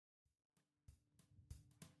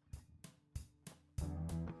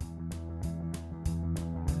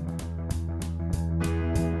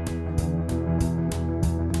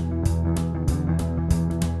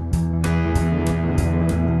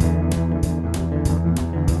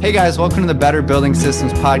Hey guys, welcome to the Better Building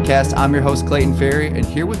Systems podcast. I'm your host, Clayton Ferry, and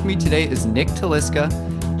here with me today is Nick Taliska,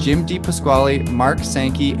 Jim DePasquale, Mark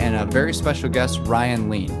Sankey, and a very special guest, Ryan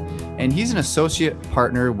Lean. And he's an associate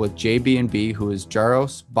partner with JB&B, who is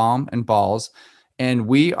Jaros, Baum, and Balls, and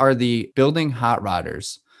we are the Building Hot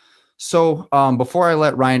Rodders. So before I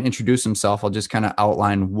let Ryan introduce himself, I'll just kind of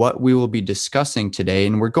outline what we will be discussing today.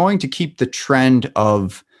 And we're going to keep the trend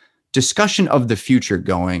of discussion of the future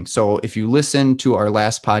going. So if you listen to our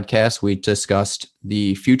last podcast, we discussed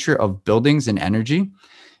the future of buildings and energy.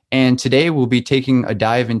 And today we'll be taking a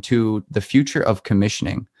dive into the future of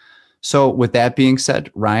commissioning. So with that being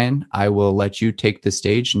said, Ryan, I will let you take the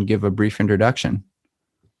stage and give a brief introduction.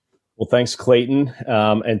 Well, thanks, Clayton.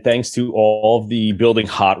 And thanks to all of the Building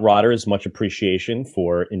Hot Rodders. Much appreciation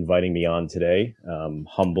for inviting me on today.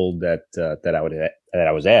 Humbled that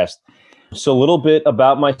I was asked. So a little bit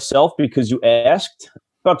about myself, because you asked.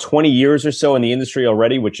 About 20 years or so in the industry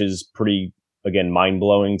already, which is pretty, again,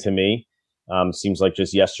 mind-blowing to me. Seems like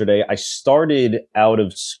just yesterday. I started out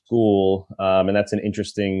of school, and that's an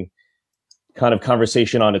interesting kind of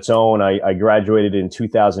conversation on its own. I graduated in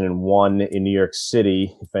 2001 in New York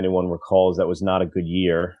City. If anyone recalls, that was not a good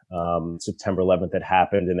year. September 11th had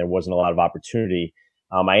happened, and there wasn't a lot of opportunity.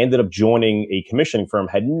 I ended up joining a commissioning firm,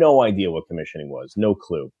 had no idea what commissioning was, no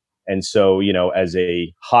clue. And so, as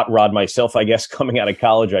a hot rod myself, I guess, coming out of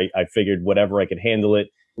college, I figured whatever I could handle it.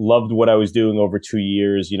 Loved what I was doing over 2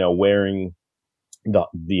 years, wearing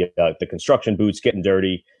the construction boots, getting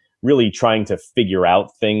dirty, really trying to figure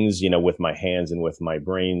out things, with my hands and with my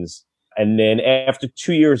brains. And then after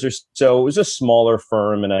 2 years or so, it was a smaller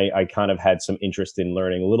firm, and I kind of had some interest in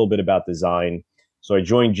learning a little bit about design. So I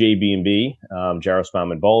joined JB&B, Jaros,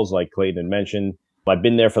 Baum, and Balls, like Clayton had mentioned. I've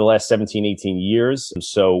been there for the last 17, 18 years.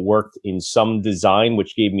 So worked in some design,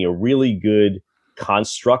 which gave me a really good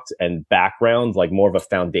construct and background, like more of a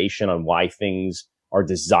foundation on why things are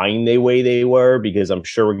designed the way they were, because I'm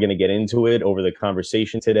sure we're going to get into it over the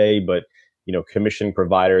conversation today. But, commissioning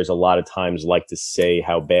providers a lot of times like to say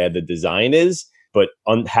how bad the design is, but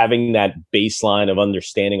having that baseline of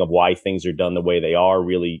understanding of why things are done the way they are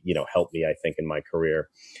really, helped me, I think, in my career,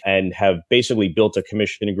 and have basically built a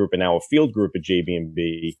commissioning group and now a field group at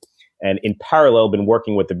JB&B. And in parallel, been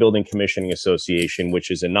working with the Building Commissioning Association,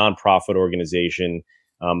 which is a nonprofit organization,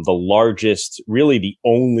 the largest, really the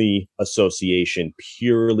only association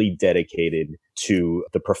purely dedicated to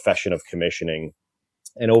the profession of commissioning.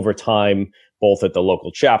 And over time, both at the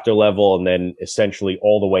local chapter level and then essentially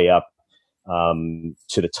all the way up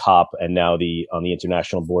to the top, and now on the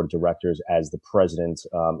international board of directors as the president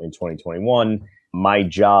in 2021. My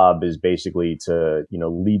job is basically to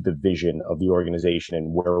lead the vision of the organization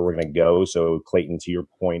and where we're going to go. So Clayton, to your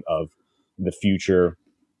point of the future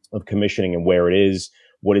of commissioning and where it is,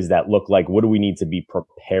 what does that look like? What do we need to be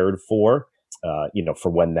prepared for? For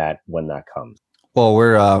when that comes. Well,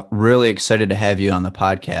 we're really excited to have you on the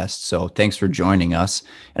podcast. So thanks for joining us.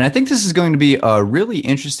 And I think this is going to be a really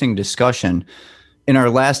interesting discussion. In our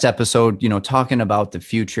last episode, talking about the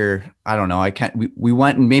future, I don't know, we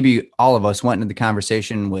went, and maybe all of us went into the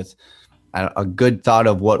conversation with a good thought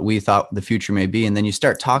of what we thought the future may be. And then you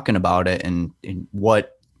start talking about it and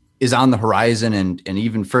what is on the horizon and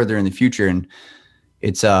even further in the future. And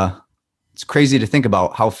it's crazy to think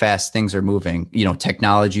about how fast things are moving,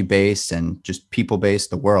 technology based and just people based,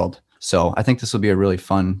 the world. So I think this will be a really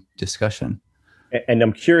fun discussion. And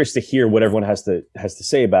I'm curious to hear what everyone has to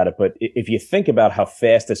say about it. But if you think about how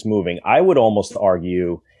fast it's moving, I would almost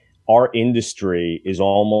argue our industry is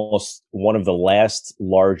almost one of the last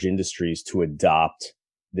large industries to adopt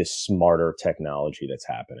this smarter technology that's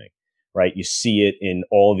happening, right? You see it in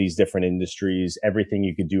all these different industries, everything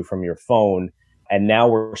you could do from your phone. And now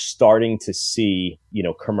we're starting to see,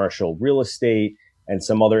 commercial real estate and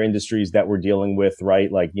some other industries that we're dealing with,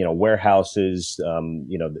 right? Like, warehouses,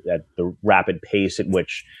 at the rapid pace at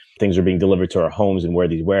which things are being delivered to our homes and where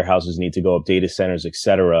these warehouses need to go up, data centers, et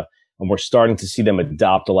cetera. And we're starting to see them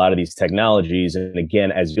adopt a lot of these technologies. And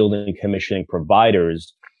again, as building commissioning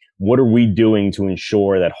providers, what are we doing to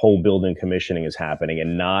ensure that whole building commissioning is happening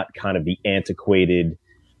and not kind of the antiquated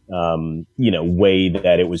way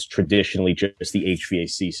that it was traditionally just the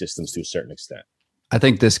HVAC systems to a certain extent? I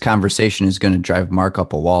think this conversation is going to drive Mark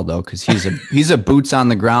up a wall, though, because he's a boots on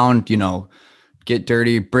the ground, get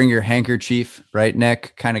dirty, bring your handkerchief, right,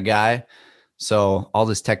 Nick, kind of guy. So all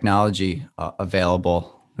this technology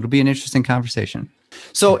available, it'll be an interesting conversation.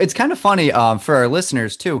 So it's kind of funny for our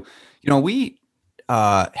listeners too. We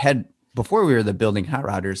had, before we were the Building Hot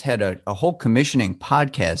Rodders, had a whole commissioning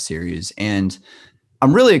podcast series, and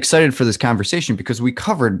I'm really excited for this conversation because we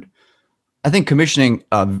covered, I think, commissioning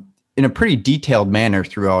in a pretty detailed manner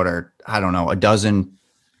throughout our, I don't know, a dozen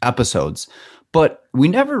episodes, but we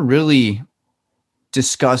never really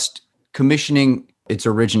discussed commissioning, its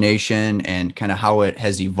origination, and kind of how it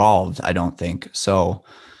has evolved, I don't think. So,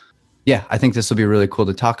 yeah, I think this will be really cool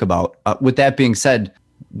to talk about. With that being said,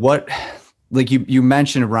 what, like you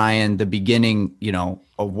mentioned, Ryan, the beginning,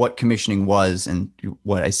 of what commissioning was, and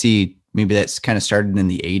what I see, maybe that's kind of started in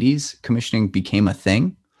the 80s. Commissioning became a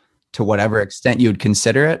thing to whatever extent you would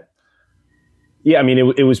consider it. Yeah, I mean,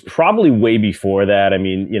 it was probably way before that. I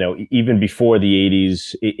mean, even before the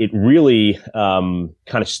 80s, it really kind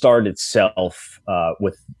of started itself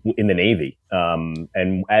in the Navy.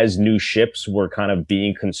 And as new ships were kind of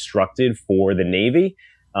being constructed for the Navy,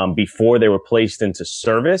 before they were placed into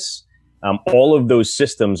service, all of those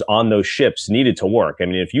systems on those ships needed to work. I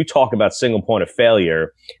mean, if you talk about single point of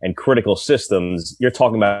failure and critical systems, you're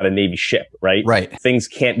talking about a Navy ship, right? Right. Things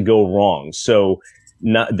can't go wrong. So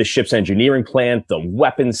not the ship's engineering plant, the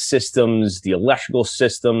weapons systems, the electrical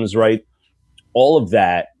systems, right? All of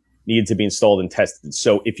that needed to be installed and tested.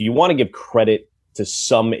 So if you want to give credit to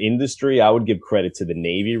some industry, I would give credit to the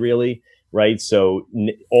Navy, really, right? So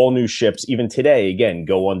all new ships, even today, again,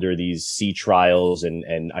 go under these sea trials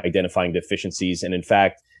and identifying deficiencies. And in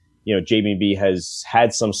fact, JBB has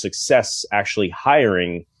had some success actually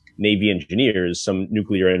hiring Navy engineers, some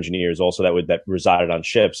nuclear engineers also that resided on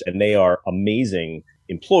ships, and they are amazing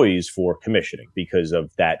employees for commissioning because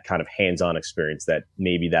of that kind of hands-on experience. That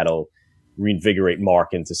maybe that'll reinvigorate Mark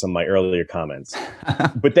into some of my earlier comments.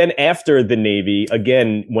 But then after the Navy,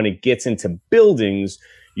 again, when it gets into buildings,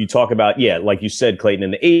 you talk about, like you said, Clayton,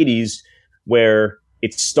 in the 80s, where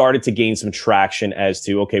it started to gain some traction as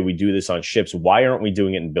to, okay, we do this on ships. Why aren't we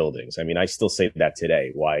doing it in buildings? I mean, I still say that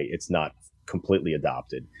today, why it's not completely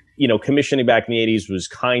adopted. Commissioning back in the 80s was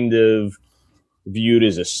kind of viewed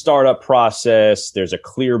as a startup process. There's a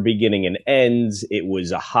clear beginning and end. It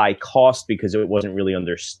was a high cost because it wasn't really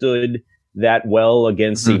understood that well.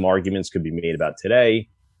 Again, same arguments could be made about today.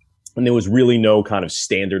 And there was really no kind of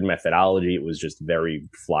standard methodology. It was just very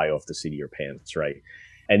fly off the seat of your pants, right?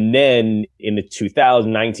 And then in the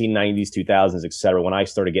 1990s, 2000s, et cetera, when I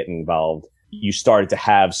started getting involved, you started to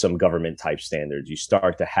have some government type standards. You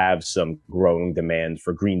start to have some growing demand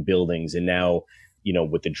for green buildings. And now,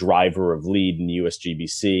 with the driver of LEED and the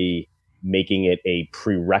USGBC making it a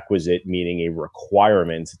prerequisite, meaning a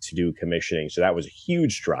requirement to do commissioning. So that was a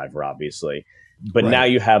huge driver, obviously. But now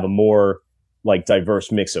you have a more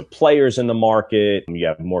diverse mix of players in the market. You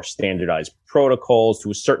have more standardized protocols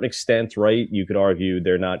to a certain extent, right? You could argue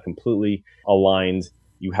they're not completely aligned.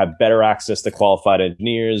 You have better access to qualified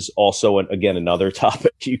engineers. Also, again, another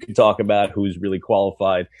topic you could talk about, who's really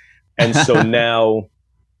qualified. And so now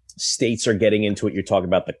states are getting into it. You're talking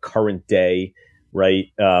about the current day, right?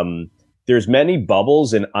 There's many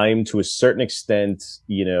bubbles, and I'm to a certain extent,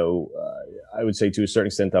 I would say to a certain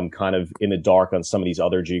extent, I'm kind of in the dark on some of these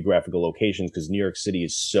other geographical locations because New York City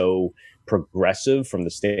is so progressive from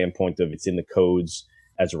the standpoint of it's in the codes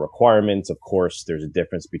as a requirement. Of course, there's a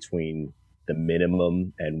difference between the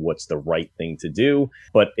minimum and what's the right thing to do,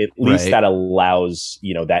 but at least that allows,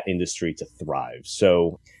 that industry to thrive.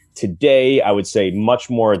 So today, I would say much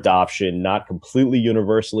more adoption, not completely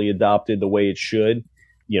universally adopted the way it should,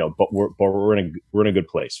 but we're in a good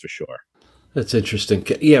place for sure. That's interesting.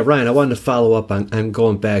 Yeah, Ryan, I wanted to follow up on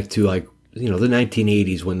going back to the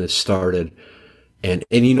 1980s when this started. And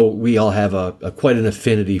we all have a quite an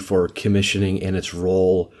affinity for commissioning and its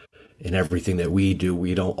role in everything that we do.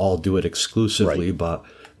 We don't all do it exclusively, but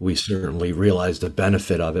we certainly realize the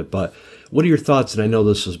benefit of it. But what are your thoughts? And I know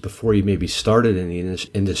this was before you maybe started in the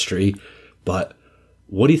industry, but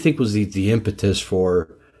what do you think was the impetus for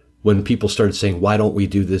when people started saying, why don't we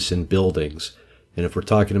do this in buildings? And if we're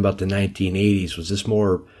talking about the 1980s, was this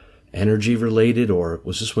more energy related, or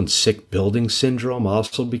was this when sick building syndrome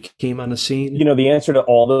also became on the scene? The answer to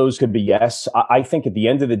all those could be yes. I think at the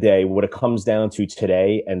end of the day, what it comes down to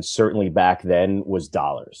today, and certainly back then, was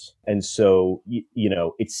dollars. And so,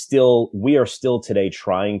 we are still today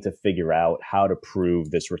trying to figure out how to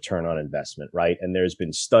prove this return on investment, right? And there's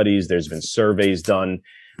been studies, there's been surveys done.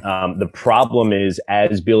 The problem is,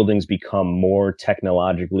 as buildings become more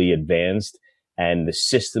technologically advanced and the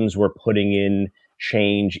systems we're putting in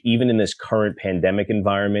change, even in this current pandemic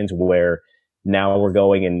environment where now we're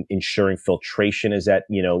going and ensuring filtration is at,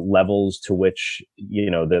 levels to which,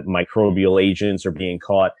 the microbial agents are being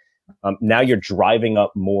caught. Now you're driving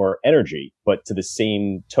up more energy, but to the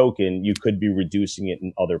same token, you could be reducing it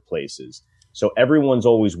in other places. So everyone's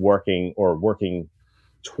always working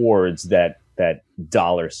towards that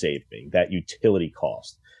dollar saving, that utility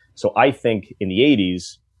cost. So I think in the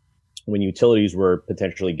 80s, when utilities were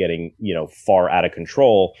potentially getting, far out of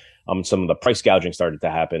control, some of the price gouging started to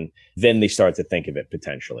happen, then they started to think of it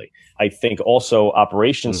potentially. I think also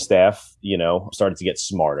operations staff, started to get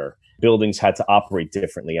smarter. Buildings had to operate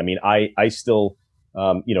differently. I mean, I still,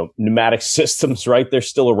 pneumatic systems, right? They're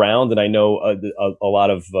still around. And I know a lot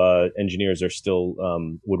of engineers are still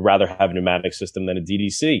would rather have a pneumatic system than a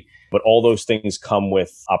DDC. But all those things come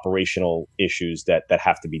with operational issues that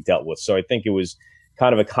have to be dealt with. So I think it was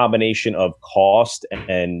kind of a combination of cost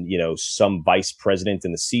and, some vice president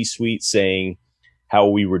in the C-suite saying, how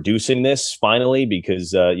are we reducing this finally?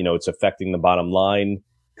 Because, it's affecting the bottom line,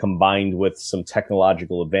 combined with some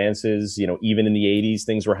technological advances. Even in the 80s,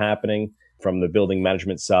 things were happening from the building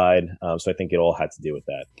management side. So I think it all had to do with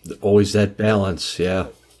that. Always that balance. Yeah.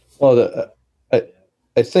 Well,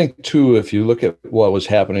 I think too, if you look at what was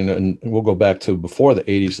happening, and we'll go back to before the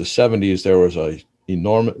 80s, the 70s, there was a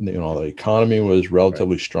enormous, the economy was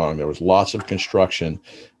relatively strong. There was lots of construction,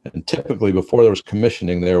 and typically before there was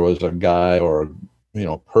commissioning, there was a guy or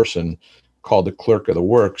person called the clerk of the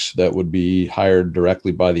works that would be hired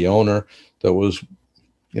directly by the owner. That was,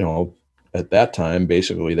 at that time,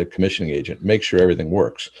 basically the commissioning agent, make sure everything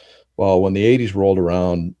works. Well, when the 80s rolled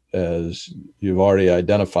around, as you've already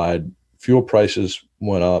identified, fuel prices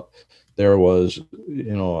went up. There was,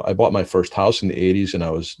 I bought my first house in the 80s, and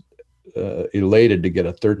I was elated to get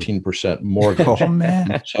a 13% mortgage. Oh,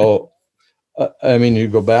 man. So, you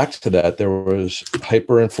go back to that, there was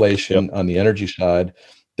hyperinflation on the energy side.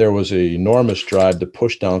 There was an enormous drive to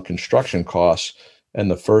push down construction costs. And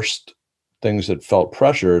the first things that felt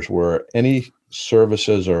pressures were any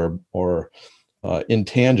services or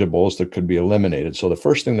intangibles that could be eliminated. So the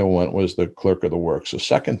first thing that went was the clerk of the works. The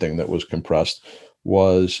second thing that was compressed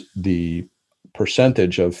was the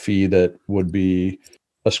percentage of fee that would be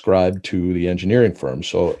ascribed to the engineering firm.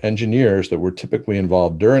 So engineers that were typically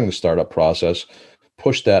involved during the startup process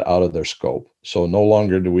pushed that out of their scope. So no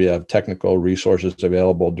longer do we have technical resources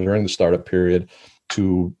available during the startup period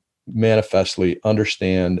to manifestly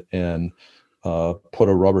understand and put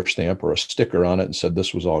a rubber stamp or a sticker on it and said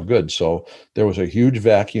this was all good. So there was a huge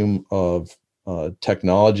vacuum of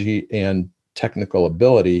technology and technical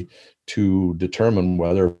ability to determine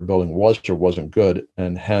whether a building was or wasn't good,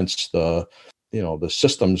 and hence the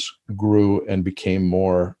systems grew and became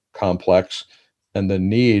more complex, and the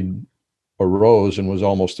need arose and was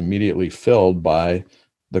almost immediately filled by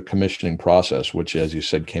the commissioning process, which, as you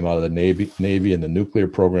said, came out of the Navy and the nuclear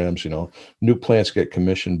programs. New plants get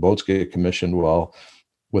commissioned, boats get commissioned. Well,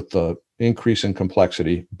 with the increase in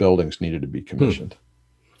complexity, buildings needed to be commissioned.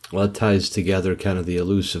 Well, it ties together kind of the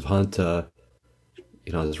elusive hunt,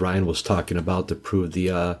 as Ryan was talking about, to prove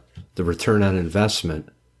the return on investment.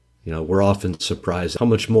 We're often surprised how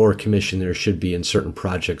much more commission there should be in certain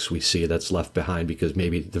projects we see that's left behind because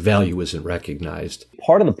maybe the value isn't recognized.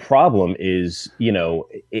 Part of the problem is,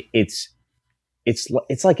 it's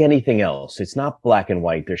like anything else. It's not black and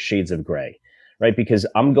white. There's shades of gray, right? Because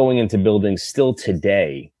I'm going into buildings still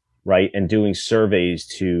today, right, and doing surveys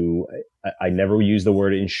to, I never use the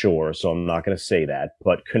word ensure, so I'm not going to say that,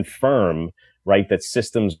 but confirm, right, that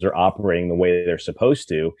systems are operating the way they're supposed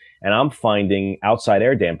to. And I'm finding outside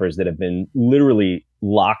air dampers that have been literally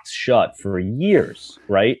locked shut for years,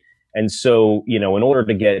 right? And so, in order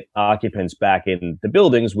to get occupants back in the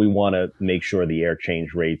buildings, we want to make sure the air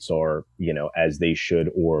change rates are, as they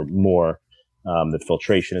should or more, the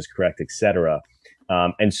filtration is correct, et cetera.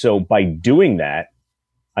 And so by doing that,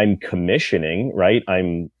 I'm commissioning, right?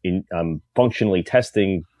 I'm functionally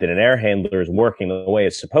testing that an air handler is working the way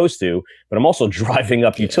it's supposed to, but I'm also driving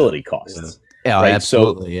up utility costs. Yeah, right?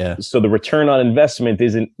 absolutely. So the return on investment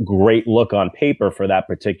isn't great look on paper for that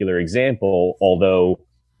particular example, although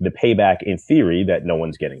the payback in theory that no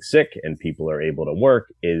one's getting sick and people are able to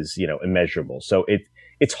work is, immeasurable. So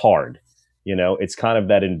it's hard. It's kind of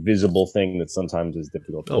that invisible thing that sometimes is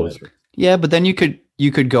difficult to measure. Yeah, but then you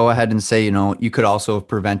could go ahead and say, you could also have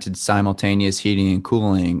prevented simultaneous heating and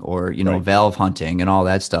cooling or, right, valve hunting and all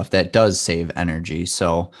that stuff that does save energy.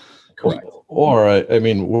 So, correct. Or,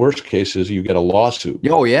 worst case is you get a lawsuit.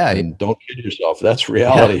 Oh, yeah. And don't kid yourself. That's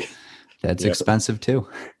reality. Yeah. That's expensive too.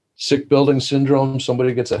 Sick building syndrome.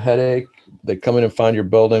 Somebody gets a headache. They come in and find your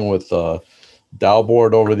building with a dowel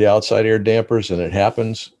board over the outside air dampers, and it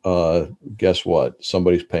happens. Guess what?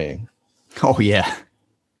 Somebody's paying. Oh, yeah.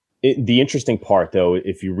 The interesting part, though,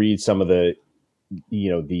 if you read some of the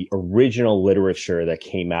original literature that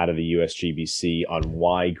came out of the USGBC on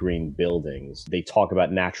why green buildings, they talk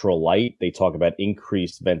about natural light, they talk about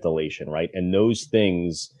increased ventilation, right? And those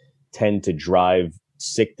things tend to drive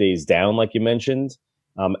sick days down, like you mentioned,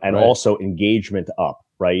 and also engagement up,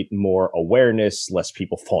 right? More awareness, less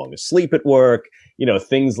people falling asleep at work,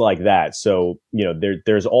 things like that. So,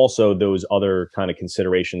 there's also those other kind of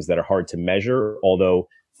considerations that are hard to measure. Although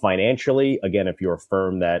financially, again, if you're a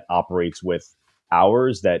firm that operates with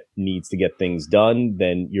hours that needs to get things done,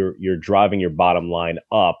 then you're driving your bottom line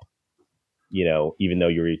up, even though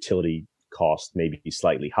your utility cost may be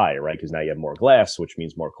slightly higher, right? Because now you have more glass, which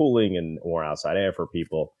means more cooling and more outside air for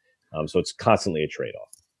people. So it's constantly a trade-off.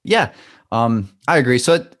 Yeah, I agree.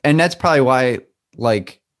 So, and that's probably why,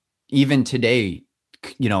 like, even today,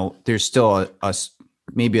 there's still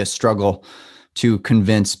maybe a struggle to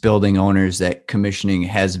convince building owners that commissioning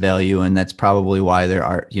has value. And that's probably why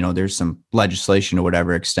there's some legislation to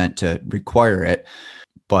whatever extent to require it.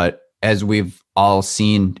 But as we've all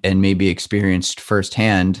seen and maybe experienced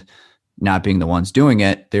firsthand, not being the ones doing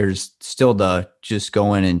it, there's still the just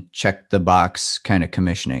go in and check the box kind of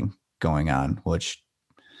commissioning going on, which.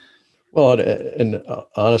 Well, and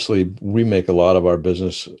honestly, we make a lot of our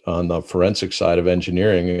business on the forensic side of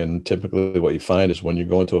engineering. And typically what you find is when you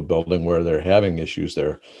go into a building where they're having issues,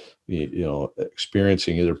 they're,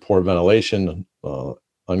 experiencing either poor ventilation,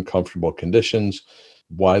 uncomfortable conditions,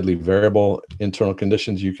 widely variable internal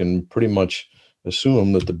conditions, you can pretty much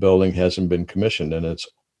assume that the building hasn't been commissioned. And it's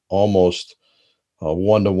almost a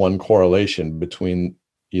one-to-one correlation between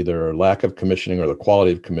either lack of commissioning or the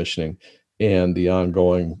quality of commissioning and the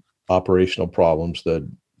ongoing operational problems that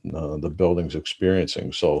the building's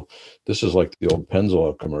experiencing. So this is like the old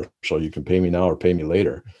Pennzoil commercial. You can pay me now or pay me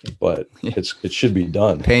later, but it should be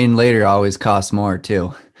done. Paying later always costs more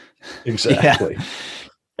too. Exactly. Yeah.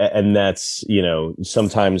 And that's,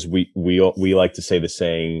 sometimes we like to say the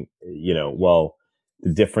saying, well,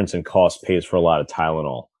 the difference in cost pays for a lot of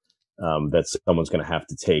Tylenol that someone's going to have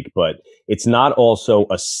to take. But it's not also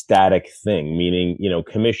a static thing, meaning,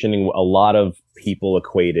 commissioning, a lot of people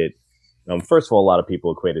equate it. First of all, a lot of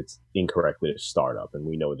people equate it incorrectly to startup, and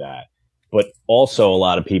we know that. But also a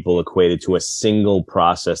lot of people equate it to a single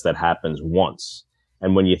process that happens once.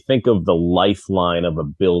 And when you think of the lifeline of a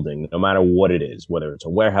building, no matter what it is, whether it's a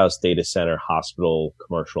warehouse, data center, hospital,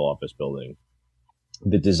 commercial office building,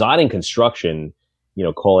 the design and construction,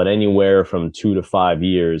 call it anywhere from 2 to 5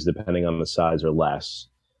 years, depending on the size or less.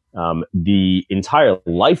 The entire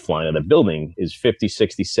lifeline of the building is 50,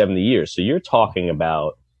 60, 70 years. So you're talking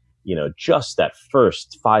about, just that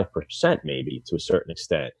first 5% maybe to a certain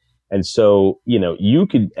extent. And so,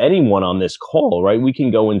 anyone on this call, right? We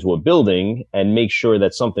can go into a building and make sure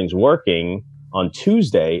that something's working on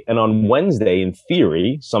Tuesday, and on Wednesday, in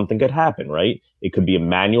theory, something could happen, right? It could be a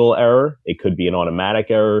manual error. It could be an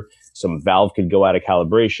automatic error. Some valve could go out of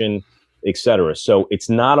calibration, et cetera. So it's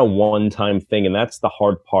not a one-time thing. And that's the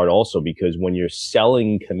hard part also, because when you're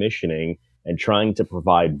selling commissioning and trying to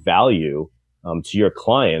provide value to your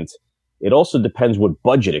client, it also depends what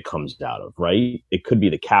budget it comes out of, right? It could be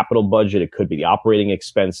the capital budget. It could be the operating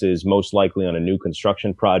expenses. Most likely on a new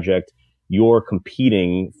construction project, you're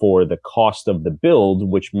competing for the cost of the build,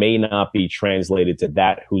 which may not be translated to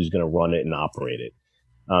that who's going to run it and operate it.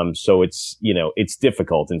 So it's, it's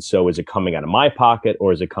difficult. And so is it coming out of my pocket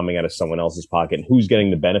or is it coming out of someone else's pocket? And who's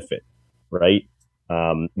getting the benefit, right?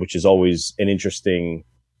 Which is always an interesting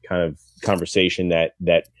kind of conversation that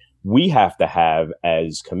we have to have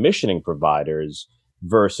as commissioning providers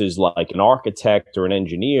versus like an architect or an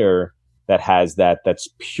engineer that has that's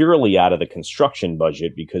purely out of the construction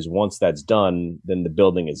budget, because once that's done, then the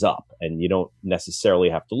building is up and you don't necessarily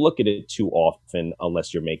have to look at it too often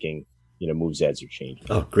unless you're making, moves, adds, or changes.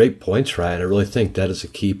 Oh, great points, Ryan. I really think that is a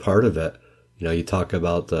key part of it. You talk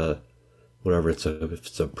about if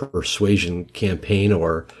it's a persuasion campaign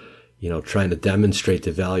or, trying to demonstrate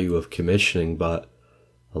the value of commissioning, but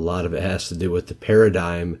a lot of it has to do with the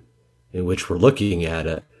paradigm in which we're looking at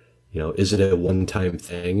it. Is it a one-time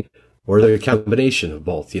thing or a combination of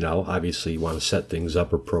both? Obviously you want to set things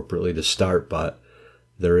up appropriately to start, but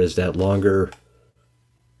there is that longer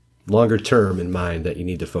term in mind that you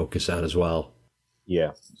need to focus on as well.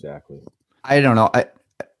 Yeah, exactly. I don't know.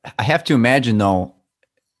 I have to imagine though,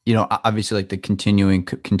 obviously like the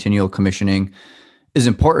continual commissioning is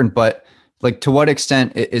important, but like to what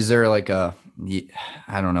extent is there like a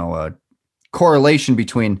correlation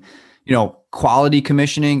between, quality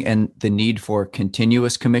commissioning and the need for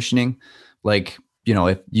continuous commissioning? Like,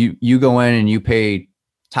 if you go in and you pay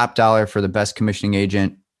top dollar for the best commissioning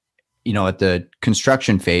agent, at the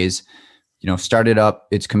construction phase, start it up,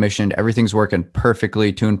 it's commissioned, everything's working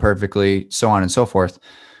perfectly, tuned perfectly, so on and so forth.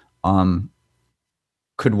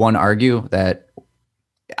 Could one argue that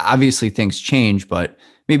obviously things change, but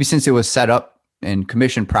maybe since it was set up and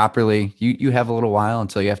commissioned properly, you have a little while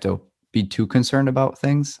until you have to be too concerned about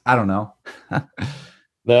things? I don't know.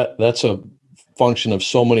 That's a function of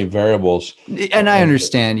so many variables. And I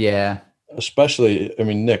understand, yeah. Especially, I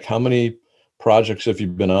mean, Nick, how many projects have you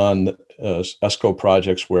been on, ESCO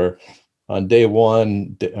projects, where on day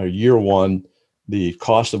one or year one, the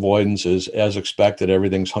cost avoidance is as expected,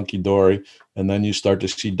 everything's hunky-dory, and then you start to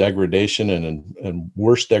see degradation and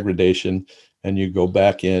worse degradation, and you go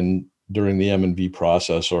back in during the M&V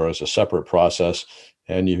process or as a separate process,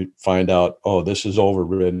 and you find out, oh, this is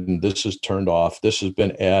overridden, this is turned off, this has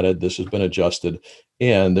been added, this has been adjusted,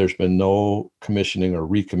 and there's been no commissioning or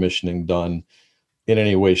recommissioning done in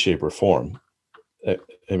any way, shape, or form. I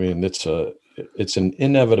mean, it's an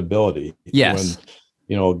inevitability. Yes.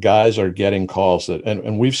 When guys are getting calls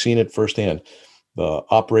and we've seen it firsthand. The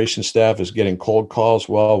operation staff is getting cold calls.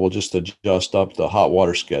 Well, we'll just adjust up the hot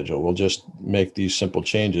water schedule. We'll just make these simple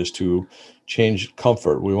changes to change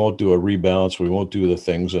comfort. We won't do a rebalance. We won't do the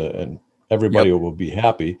things, and everybody will be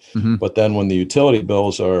happy. Mm-hmm. But then when the utility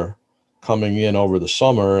bills are coming in over the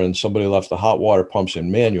summer and somebody left the hot water pumps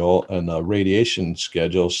in manual and the radiation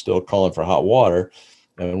schedule is still calling for hot water,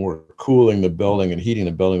 and we're cooling the building and heating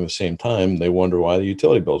the building at the same time, they wonder why the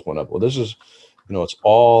utility bills went up. Well, this is, it's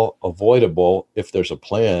all avoidable if there's a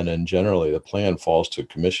plan, and generally the plan falls to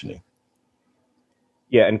commissioning.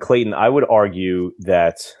 Yeah, and Clayton, I would argue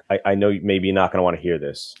that, I know maybe you're not going to want to hear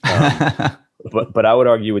this, but I would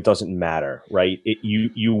argue it doesn't matter, right?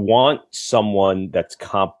 You want someone that's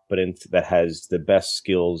competent, that has the best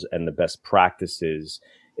skills and the best practices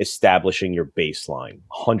establishing your baseline,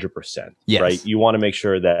 100%. Yes. Right? You want to make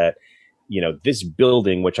sure that, this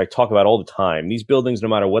building, which I talk about all the time, these buildings, no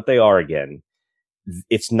matter what they are, again,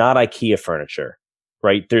 it's not IKEA furniture,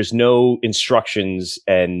 right? There's no instructions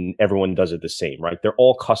and everyone does it the same, right? They're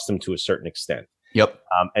all custom to a certain extent. Yep.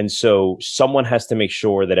 And so someone has to make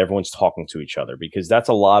sure that everyone's talking to each other, because that's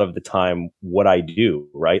a lot of the time what I do,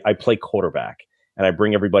 right? I play quarterback and I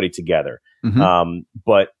bring everybody together. Mm-hmm.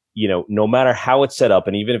 But, no matter how it's set up,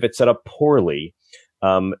 and even if it's set up poorly,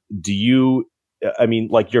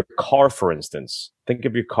 like your car, for instance, think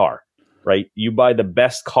of your car, right? You buy the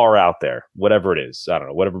best car out there, whatever it is. I don't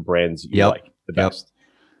know, whatever brands you like the best.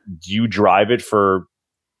 Do you drive it for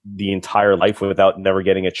the entire life without never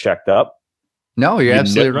getting it checked up? No, you're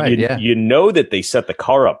absolutely right. You know that they set the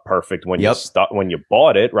car up perfect when you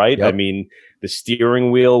bought it, right? Yep. I mean, the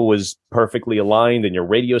steering wheel was perfectly aligned, and your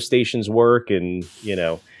radio stations work, and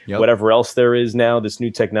whatever else there is now, this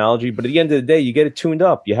new technology. But at the end of the day, you get it tuned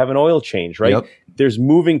up. You have an oil change, right? Yep. There's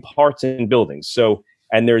moving parts in buildings,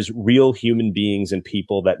 and there's real human beings and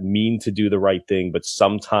people that mean to do the right thing, but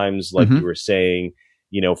sometimes, like you were saying,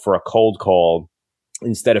 for a cold call,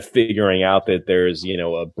 instead of figuring out that there's,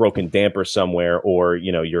 a broken damper somewhere, or,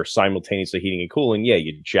 you're simultaneously heating and cooling,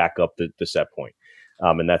 you jack up the set point.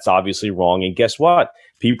 And that's obviously wrong. And guess what?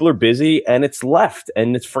 People are busy, and it's left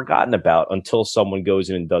and it's forgotten about until someone goes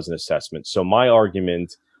in and does an assessment. So my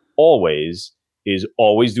argument always is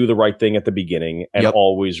always do the right thing at the beginning, and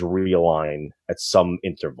always realign at some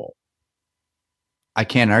interval. I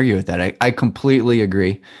can't argue with that. I completely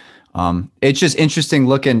agree. It's just interesting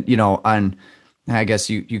looking, on, I guess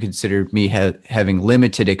you consider me having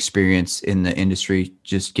limited experience in the industry,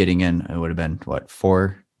 just getting in. It would have been 3 or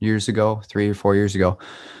 4 years ago.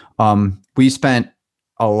 We spent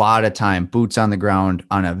a lot of time, boots on the ground,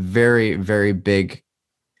 on a very, very big,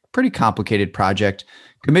 pretty complicated project,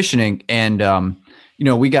 commissioning. And,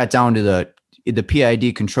 we got down to the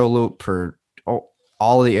PID control loop for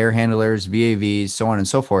all of the air handlers, VAVs, so on and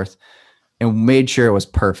so forth, and made sure it was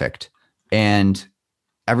perfect. And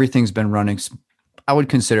everything's been running, I would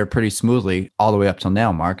consider, pretty smoothly all the way up till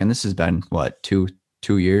now, Mark. And this has been, 2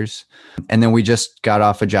 years. And then we just got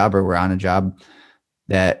off a job, or we're on a job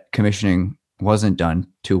that commissioning wasn't done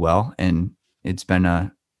too well. And it's been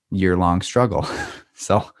a year-long struggle.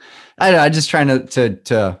 So I just trying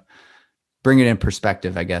to bring it in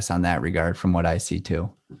perspective, I guess, on that regard, from what I see too.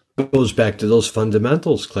 It goes back to those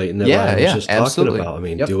fundamentals, Clayton, that Ryan was just absolutely talking about. I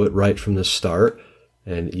mean, do it right from the start.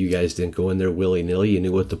 And you guys didn't go in there willy-nilly. You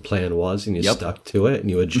knew what the plan was, and you stuck to it, and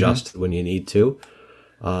you adjusted when you need to.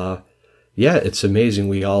 It's amazing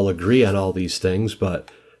we all agree on all these things, but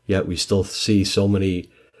yet we still see so many,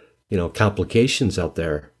 complications out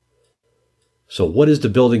there. So what is the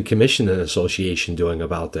Building Commissioning Association doing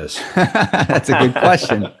about this? That's a good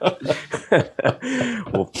question.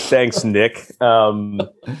 Well, thanks, Nick.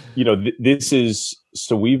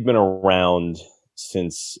 We've been around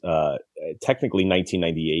since technically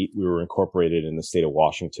 1998. We were incorporated in the state of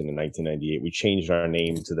Washington in 1998. We changed our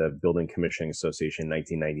name to the Building Commissioning Association in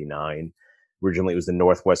 1999. Originally, it was the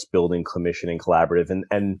Northwest Building Commissioning Collaborative.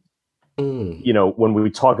 And when we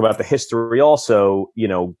talk about the history also,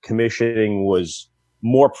 commissioning was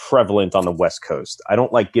more prevalent on the West Coast. I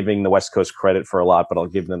don't like giving the West Coast credit for a lot, but I'll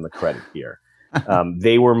give them the credit here.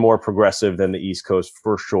 They were more progressive than the East Coast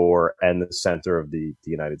for sure, and the center of the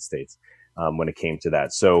United States when it came to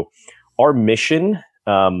that. So our mission,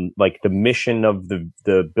 like the mission of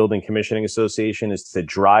the Building Commissioning Association, is to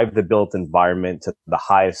drive the built environment to the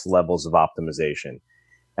highest levels of optimization.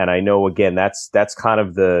 And I know, again, that's kind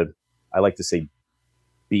of I like to say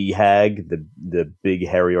BHAG, the big,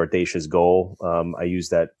 hairy, audacious goal. I use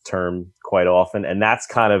that term quite often. And that's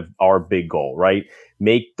kind of our big goal, right?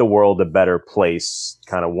 Make the world a better place,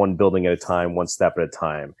 kind of one building at a time, one step at a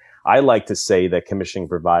time. I like to say that commissioning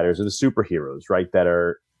providers are the superheroes, right? That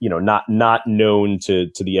are, not known to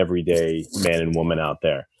the everyday man and woman out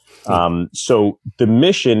there. So the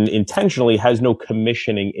mission intentionally has no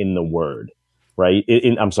commissioning in the word. Right?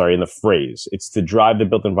 In the phrase. It's to drive the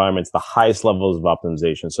built environment to the highest levels of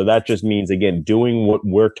optimization. So that just means, again, doing what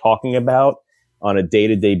we're talking about on a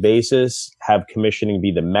day-to-day basis, have commissioning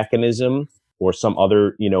be the mechanism or some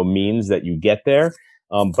other, means that you get there.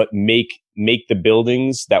 But make the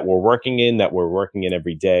buildings that we're working in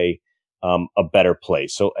every day, a better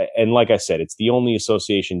place. So, and like I said, it's the only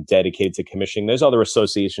association dedicated to commissioning. There's other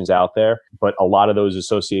associations out there, but a lot of those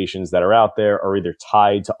associations that are out there are either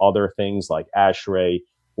tied to other things like ASHRAE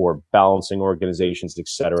or balancing organizations, et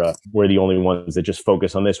cetera. We're the only ones that just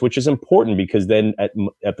focus on this, which is important because then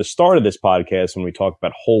at the start of this podcast, when we talk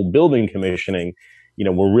about whole building commissioning,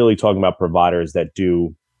 we're really talking about providers that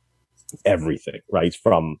do everything, right?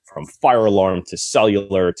 From fire alarm to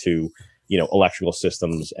cellular to electrical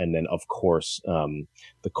systems, and then of course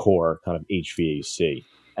the core kind of HVAC.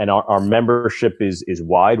 And our membership is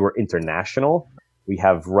wide. We're international. We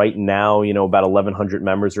have right now, about 1,100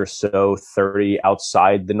 members or so, 30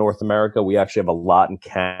 outside the North America. We actually have a lot in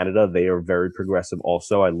Canada. They are very progressive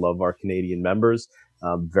also. I love our Canadian members,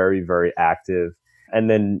 very, very active. And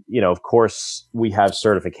then, of course, we have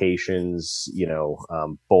certifications,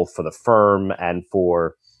 both for the firm and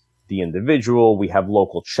for the individual. We have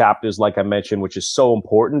local chapters, like I mentioned, which is so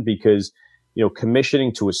important because,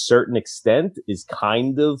 commissioning to a certain extent is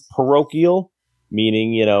kind of parochial,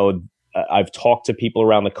 meaning, I've talked to people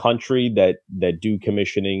around the country that do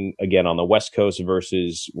commissioning, again, on the West Coast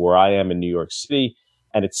versus where I am in New York City.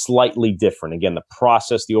 And it's slightly different. Again,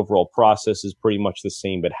 the overall process is pretty much the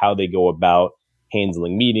same, but how they go about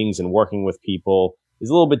handling meetings and working with people is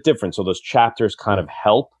a little bit different. So those chapters kind of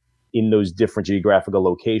help in those different geographical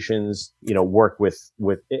locations, work with,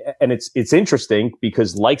 and it's interesting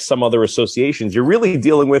because like some other associations, you're really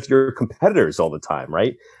dealing with your competitors all the time,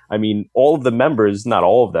 right? I mean, all of the members, not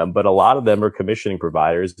all of them, but a lot of them are commissioning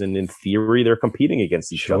providers, and in theory, they're competing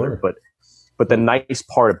against each other. But the nice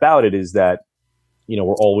part about it is that,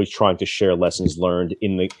 we're always trying to share lessons learned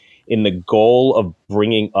in the goal of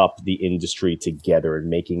bringing up the industry together and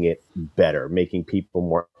making it better, making people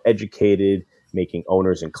more educated, making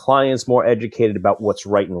owners and clients more educated about what's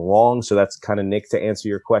right and wrong. So that's kind of, Nick, to answer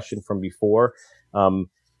your question from before.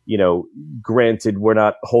 Granted, we're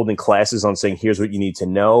not holding classes on saying, here's what you need to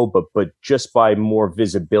know, but just by more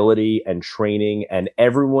visibility and training, and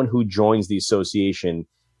everyone who joins the association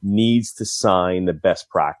needs to sign the best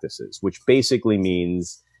practices, which basically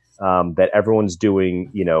means that everyone's doing,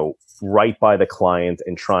 right by the client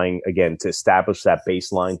and trying, again, to establish that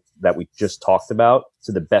baseline that we just talked about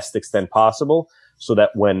to the best extent possible, so that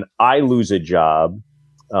when I lose a job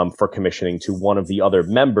for commissioning to one of the other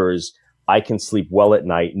members, I can sleep well at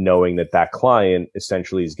night knowing that client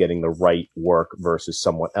essentially is getting the right work versus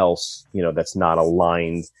someone else, that's not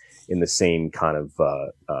aligned in the same kind of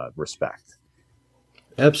respect.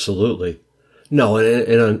 Absolutely. No,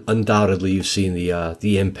 and undoubtedly you've seen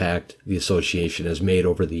the impact the association has made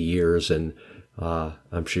over the years, and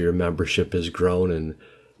I'm sure your membership has grown and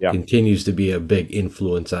continues to be a big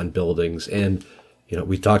influence on buildings. And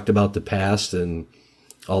we talked about the past and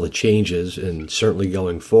all the changes, and certainly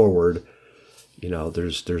going forward,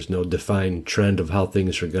 there's no defined trend of how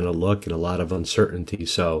things are going to look, and a lot of uncertainty.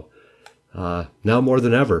 So now more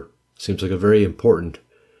than ever, seems like a very important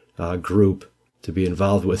group to be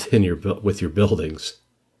involved with with your buildings.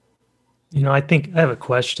 I think I have a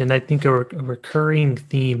question. I think a recurring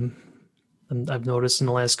theme I've noticed in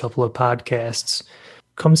the last couple of podcasts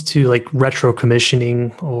comes to like retro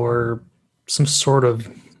commissioning or some sort of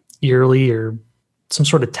yearly or some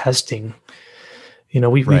sort of testing.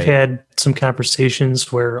 We've had some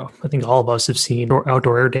conversations where I think all of us have seen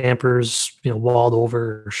outdoor air dampers, walled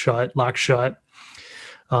over, locked shut.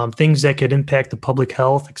 Things that could impact the public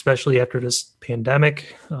health, especially after this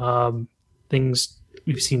pandemic. Things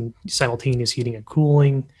we've seen, simultaneous heating and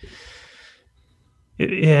cooling.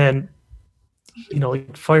 And,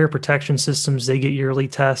 like fire protection systems, they get yearly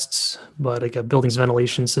tests, but like a building's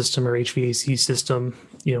ventilation system or HVAC system,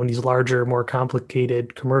 in these larger, more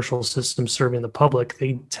complicated commercial systems serving the public,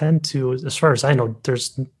 they tend to, as far as I know, there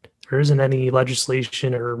isn't any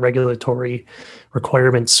legislation or regulatory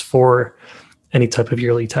requirements for any type of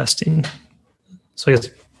yearly testing. So I guess,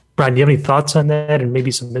 Brian, do you have any thoughts on that and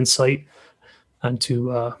maybe some insight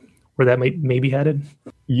onto where that may be headed?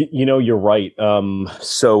 You're right.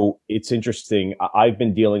 So it's interesting. I've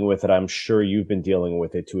been dealing with it. I'm sure you've been dealing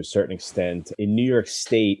with it to a certain extent. In New York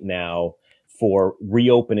State now, for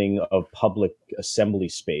reopening of public assembly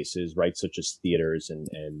spaces, right, such as theaters and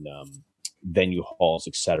venue halls,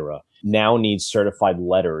 etc., now needs certified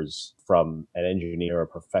letters from an engineer, a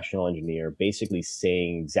professional engineer, basically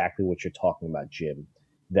saying exactly what you're talking about, Jim,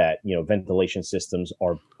 that, ventilation systems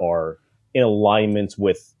are in alignment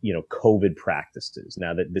with, COVID practices.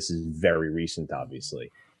 Now that this is very recent,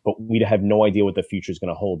 obviously, but we have no idea what the future is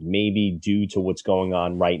going to hold. Maybe due to what's going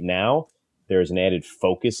on right now, there's an added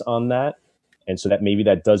focus on that. And so that maybe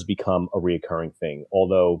that does become a reoccurring thing.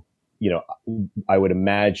 Although, I would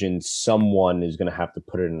imagine someone is going to have to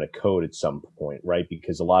put it in a code at some point, right?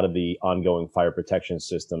 Because a lot of the ongoing fire protection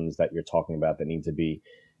systems that you're talking about that need to be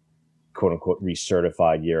quote unquote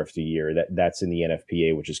recertified year after year, that's in the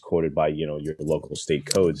NFPA, which is quoted by, your local state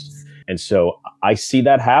codes. And so I see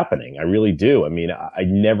that happening. I really do. I mean, I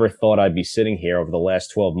never thought I'd be sitting here over the last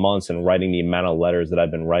 12 months and writing the amount of letters that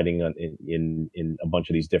I've been writing in a bunch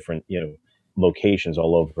of these different, locations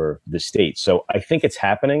all over the state. So I think it's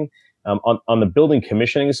happening. On the Building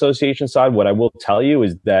Commissioning Association side, what I will tell you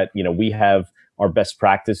is that, we have our best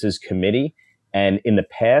practices committee. And in the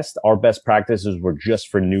past, our best practices were just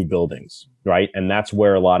for new buildings, right? And that's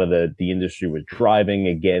where a lot of the industry was driving,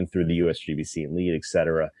 again, through the USGBC and LEED, et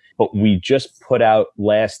cetera. But we just put out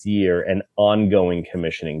last year an ongoing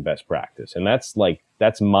commissioning best practice. And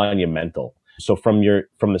that's monumental. So from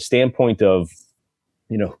the standpoint of,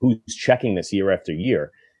 who's checking this year after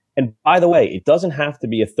year. And by the way, it doesn't have to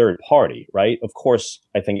be a third party, right? Of course,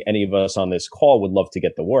 I think any of us on this call would love to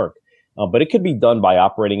get the work. But it could be done by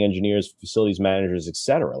operating engineers, facilities managers, et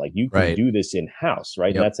cetera. Like you can do this in-house, right?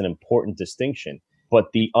 Yep. And that's an important distinction.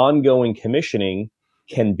 But the ongoing commissioning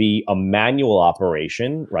can be a manual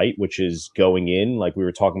operation, right? Which is going in, like we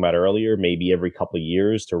were talking about earlier, maybe every couple of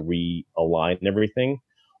years to realign everything.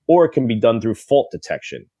 Or it can be done through fault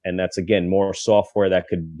detection. And that's, again, more software that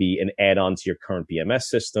could be an add-on to your current BMS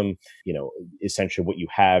system. Essentially what you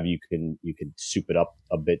have, you can soup it up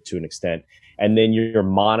a bit to an extent. And then you're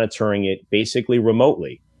monitoring it basically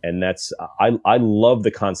remotely. And I love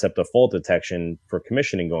the concept of fault detection for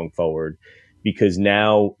commissioning going forward, because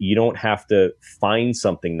now you don't have to find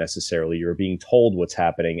something necessarily. You're being told what's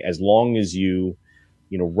happening as long as you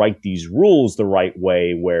write these rules the right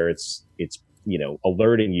way, where it's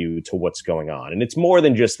alerting you to what's going on. And it's more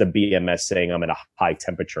than just the BMS saying I'm at a high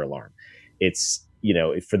temperature alarm. It's,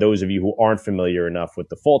 for those of you who aren't familiar enough with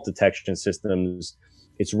the fault detection systems,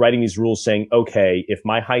 it's writing these rules saying, okay, if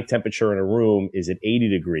my high temperature in a room is at 80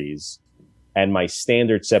 degrees and my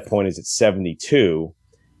standard set point is at 72,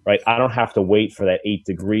 right? I don't have to wait for that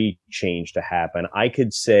 8-degree change to happen. I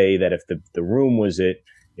could say that if the room was at,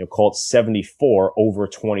 call it 74 over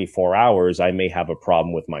 24 hours, I may have a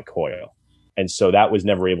problem with my coil. And so that was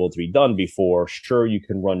never able to be done before. Sure, you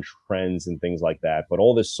can run trends and things like that, but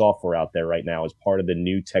all this software out there right now is part of the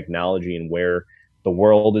new technology and where the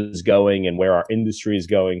world is going and where our industry is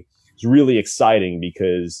going. It's really exciting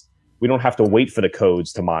because we don't have to wait for the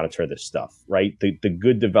codes to monitor this stuff, right? The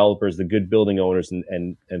good developers, the good building owners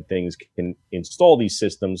and things can install these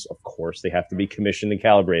systems. Of course, they have to be commissioned and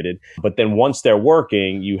calibrated. But then once they're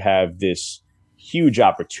working, you have this huge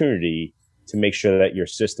opportunity to make sure that your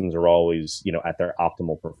systems are always, at their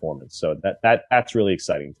optimal performance. So that's really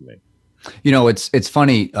exciting to me. It's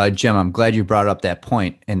funny, Jim, I'm glad you brought up that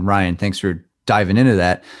point. And Ryan, thanks for diving into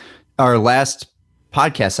that. Our last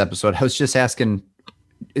podcast episode, I was just asking,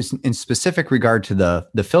 in specific regard to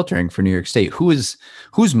the filtering for New York State, who's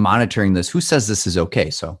monitoring this? Who says this is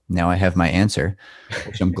okay? So now I have my answer,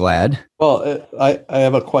 which I'm glad. Well, I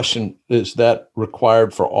have a question. Is that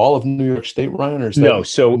required for all of New York State, Ryan, or is that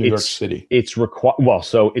New York City? It's required. Well,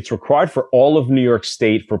 so it's required for all of New York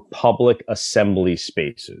State for public assembly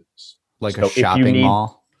spaces, like a shopping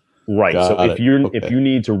mall, right? If you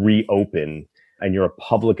need to reopen and you're a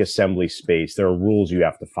public assembly space, there are rules you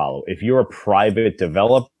have to follow. If you're a private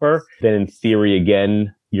developer, then in theory,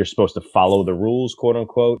 again, you're supposed to follow the rules, quote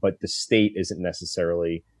unquote, but the state isn't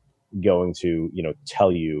necessarily going to,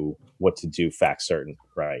 tell you what to do fact certain.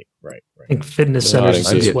 Right. I think fitness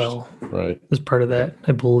centers as well. Right. As part of that,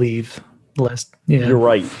 I believe. You're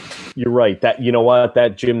right. You're right. That, you know what,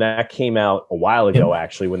 that Jim, that came out a while ago,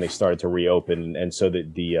 actually, when they started to reopen. And so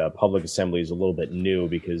the public assembly is a little bit new,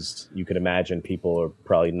 because you can imagine people are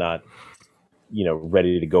probably not,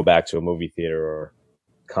 ready to go back to a movie theater or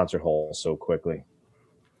concert hall so quickly.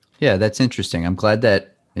 Yeah, that's interesting. I'm glad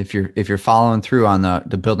that if you're following through on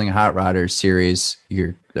the Building Hot Rodders series,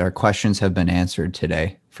 our questions have been answered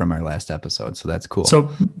today from our last episode. So that's cool. So,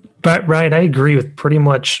 but Ryan, I agree with pretty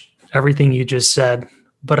much everything you just said,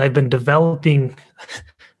 but I've been developing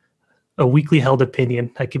a weakly held opinion.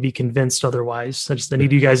 I could be convinced otherwise. I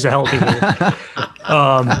need you guys to help me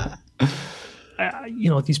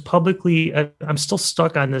here. These publicly, I'm still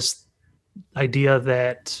stuck on this idea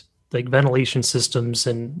that like ventilation systems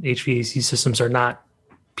and HVAC systems are not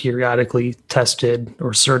periodically tested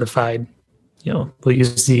or certified. We'll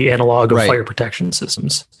use the analog of fire protection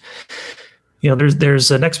systems.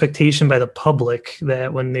 There's an expectation by the public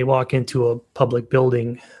that when they walk into a public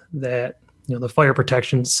building that, the fire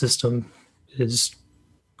protection system is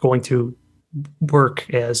going to work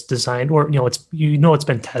as designed, or, it's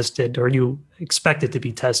been tested, or you expect it to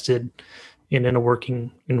be tested in a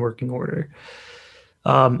working order.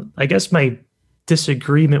 I guess my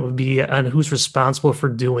disagreement would be on who's responsible for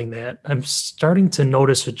doing that. I'm starting to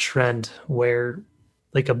notice a trend where,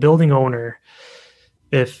 like, a building owner,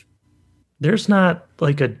 if there's not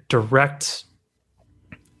like a direct,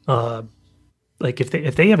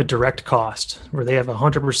 if they have a direct cost where they have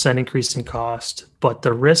 100% increase in cost, but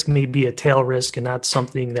the risk may be a tail risk and not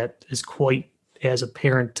something that is quite as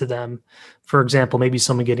apparent to them. For example, maybe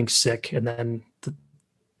someone getting sick and then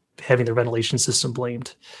having their ventilation system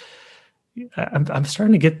blamed. I'm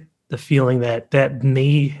starting to get the feeling that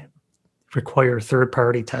may require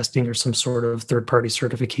third-party testing or some sort of third-party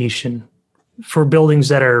certification for buildings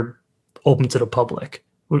that are open to the public.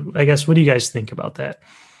 I guess, what do you guys think about that?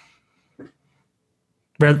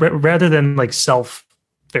 Rather than like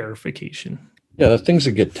self-verification. Yeah, the things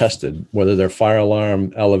that get tested, whether they're fire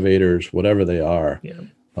alarm, elevators, whatever they are,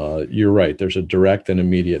 you're right. There's a direct and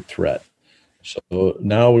immediate threat. So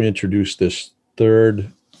now we introduce this third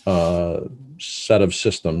set of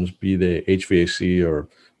systems, be they HVAC or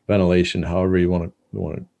ventilation, however you want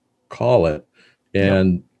to call it,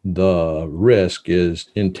 and the risk is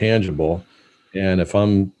intangible. And if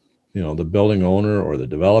I'm, the building owner or the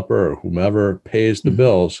developer or whomever pays the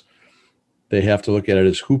bills, they have to look at it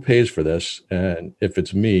as who pays for this. And if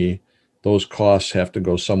it's me, those costs have to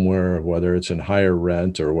go somewhere, whether it's in higher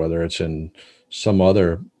rent or whether it's in some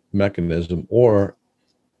other mechanism, or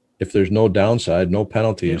if there's no downside, no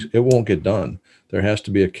penalties, it won't get done. There has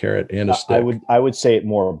to be a carrot and a stick. I would say it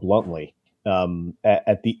more bluntly.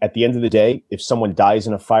 At the end of the day, if someone dies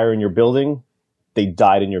in a fire in your building, they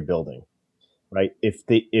died in your building, right?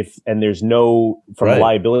 And there's no, from a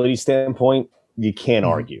liability standpoint, you can't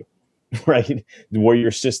argue, right? Were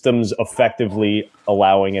your systems effectively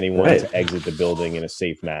allowing anyone to exit the building in a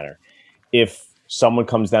safe manner? If someone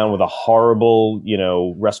comes down with a horrible,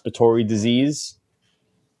 respiratory disease,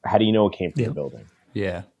 how do you know it came from the building?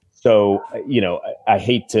 Yeah. So, I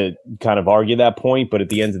hate to kind of argue that point, but at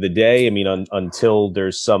the end of the day, I mean, until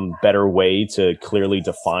there's some better way to clearly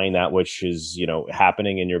define that which is,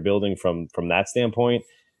 happening in your building from that standpoint,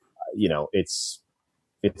 it's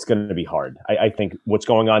going to be hard. I think what's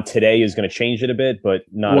going on today is going to change it a bit, but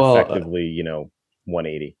not effectively,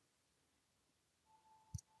 180.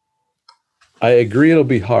 I agree it'll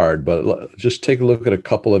be hard, but just take a look at a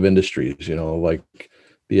couple of industries, like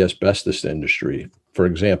the asbestos industry, for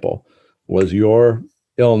example. Was your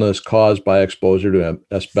illness caused by exposure to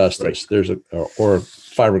asbestos? Or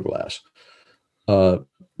fiberglass?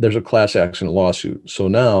 There's a class action lawsuit. So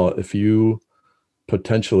now if you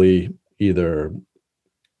potentially either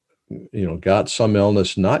got some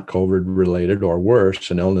illness not COVID related, or worse,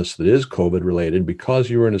 an illness that is COVID related because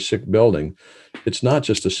you were in a sick building, it's not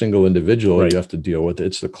just a single individual you have to deal with.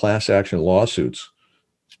 It's the class action lawsuits.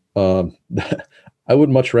 I would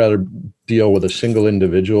much rather deal with a single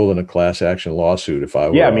individual than a class action lawsuit if I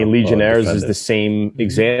were. Yeah, I mean, Legionnaires is the same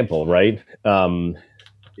example, right? And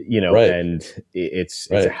it's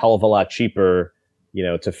a hell of a lot cheaper,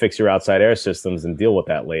 to fix your outside air systems and deal with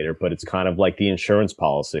that later. But it's kind of like the insurance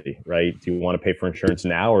policy, right? Do you want to pay for insurance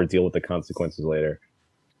now or deal with the consequences later?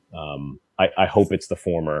 I hope it's the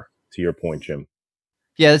former, to your point, Jim.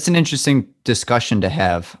 Yeah, it's an interesting discussion to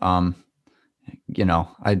have. I'm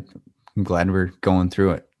glad we're going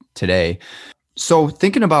through it today. So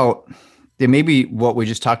thinking about maybe what we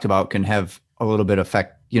just talked about can have a little bit of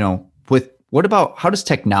effect, with what about how does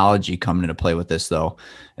technology come into play with this though,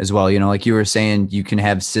 as well? Like you were saying, you can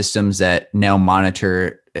have systems that now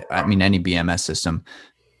monitor, any BMS system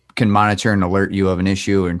can monitor and alert you of an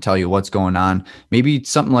issue and tell you what's going on. Maybe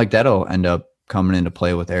something like that'll end up coming into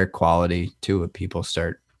play with air quality too, if people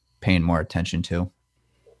start paying more attention to.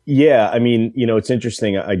 Yeah, I mean, it's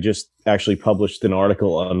interesting. I just actually published an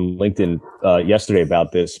article on LinkedIn yesterday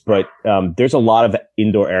about this, but there's a lot of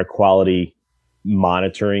indoor air quality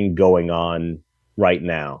monitoring going on right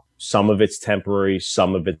now. Some of it's temporary,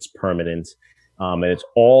 some of it's permanent. And it's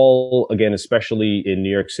all, again, especially in New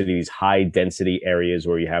York City, these high density areas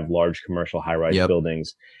where you have large commercial high rise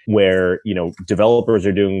buildings where, developers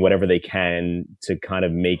are doing whatever they can to kind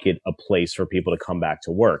of make it a place for people to come back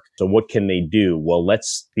to work. So what can they do? Well,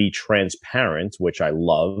 let's be transparent, which I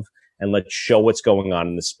love, and let's show what's going on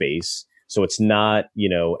in the space. So it's not,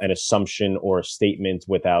 an assumption or a statement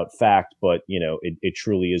without fact, but, it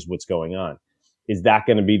truly is what's going on. Is that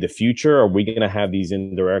going to be the future? Are we going to have these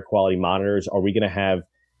indoor air quality monitors? Are we going to have,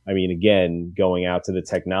 again, going out to the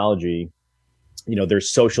technology,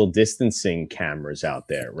 there's social distancing cameras out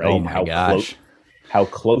there, right? Oh my gosh. How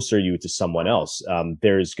close are you to someone else?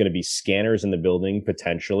 There's going to be scanners in the building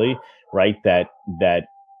potentially, right? That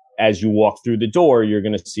as you walk through the door, you're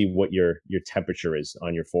going to see what your temperature is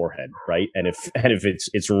on your forehead, right? And if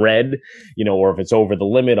it's red, or if it's over the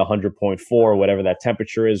limit, 100.4, whatever that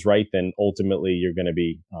temperature is, right, then ultimately you're going to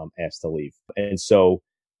be asked to leave. And so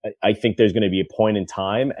I think there's going to be a point in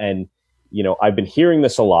time, and I've been hearing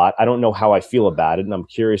this a lot. I don't know how I feel about it, and I'm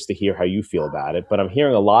curious to hear how you feel about it. But I'm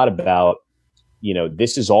hearing a lot about,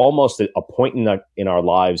 this is almost a point in our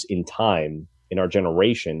lives in time, in our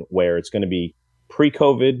generation, where it's going to be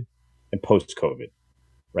pre-COVID and post-COVID,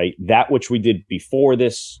 right? That which we did before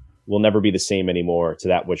this will never be the same anymore to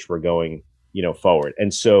that which we're going, forward.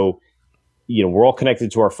 And so, we're all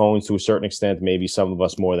connected to our phones to a certain extent, maybe some of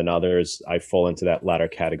us more than others. I fall into that latter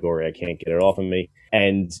category. I can't get it off of me.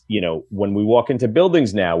 And, when we walk into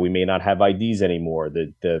buildings now, we may not have IDs anymore.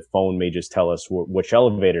 The phone may just tell us which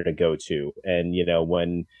elevator to go to. And,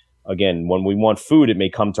 when we want food, it may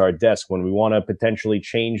come to our desk. When we want to potentially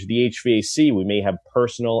change the HVAC, we may have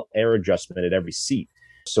personal air adjustment at every seat.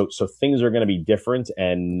 So things are going to be different.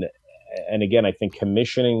 And again, I think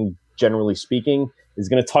commissioning, generally speaking, is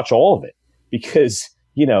going to touch all of it because,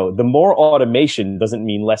 the more automation doesn't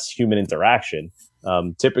mean less human interaction.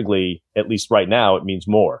 Typically, at least right now, it means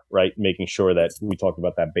more, right? Making sure that we talked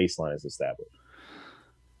about that baseline is established.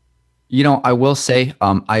 I will say,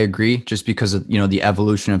 I agree just because of, the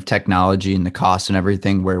evolution of technology and the cost and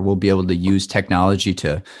everything, where we'll be able to use technology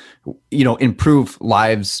to, improve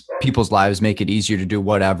people's lives, make it easier to do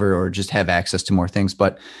whatever, or just have access to more things.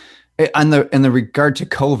 But in the regard to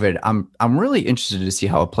COVID, I'm really interested to see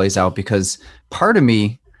how it plays out, because part of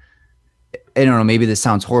me, I don't know, maybe this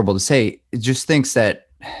sounds horrible to say, it just thinks that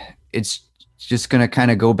it's just going to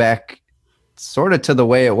kind of go back sort of to the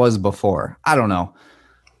way it was before. I don't know.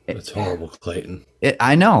 It's horrible, Clayton.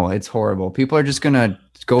 I know it's horrible. People are just going to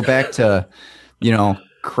go back to,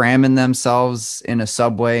 cramming themselves in a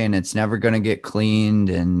subway, and it's never going to get cleaned.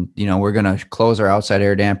 And, we're going to close our outside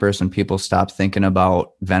air dampers when people stop thinking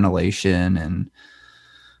about ventilation. And,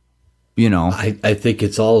 I think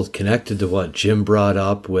it's all connected to what Jim brought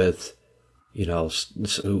up with,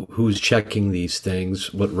 who's checking these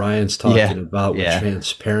things, what Ryan's talking about with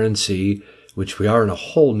transparency, which we are in a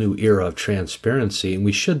whole new era of transparency, and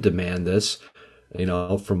we should demand this,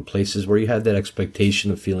 from places where you have that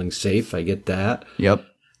expectation of feeling safe. I get that. Yep.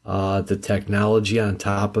 The technology on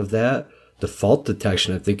top of that, the fault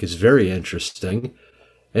detection, I think is very interesting.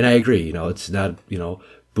 And I agree, it's not,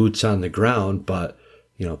 boots on the ground, but,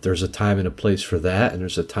 there's a time and a place for that. And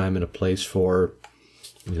there's a time and a place for,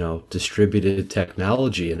 distributed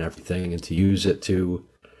technology and everything, and to use it to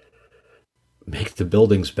make the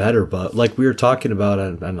buildings better. But like we were talking about,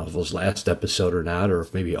 I don't know if it was last episode or not, or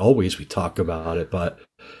maybe always we talk about it, but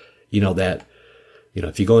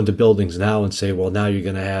if you go into buildings now and say, well, now you're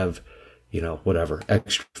going to have, whatever,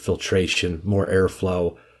 extra filtration, more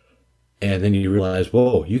airflow. And then you realize,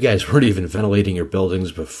 whoa, you guys weren't even ventilating your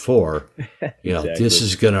buildings before. Exactly. This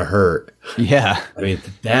is going to hurt. Yeah. I mean,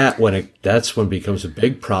 that's when it becomes a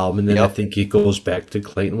big problem. And then I think it goes back to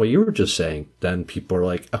Clayton, what you were just saying. Then people are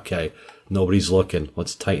like, okay, nobody's looking.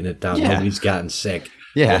 Let's tighten it down. Yeah. Nobody's gotten sick.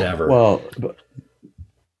 Yeah. Whatever. Well,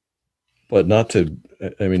 but not to,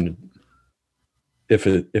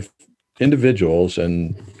 if individuals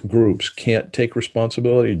and groups can't take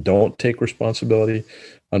responsibility, don't take responsibility,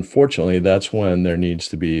 unfortunately, that's when there needs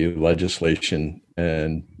to be legislation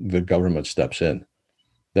and the government steps in.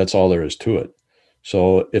 That's all there is to it.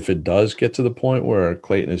 So if it does get to the point where,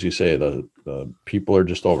 Clayton, as you say, the people are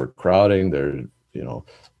just overcrowding,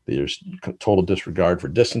 there's total disregard for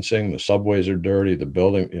distancing, the subways are dirty, the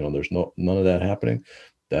building, there's none of that happening,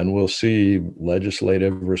 then we'll see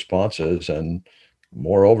legislative responses and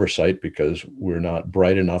more oversight because we're not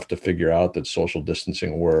bright enough to figure out that social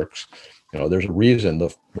distancing works. There's a reason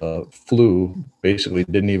the flu basically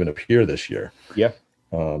didn't even appear this year. Yeah.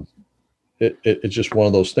 It's just one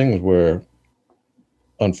of those things where,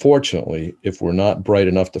 unfortunately, if we're not bright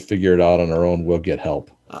enough to figure it out on our own, we'll get help.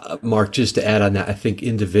 Mark, just to add on that, I think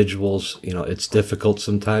individuals, it's difficult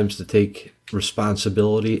sometimes to take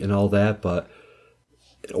responsibility and all that, but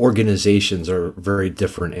organizations are very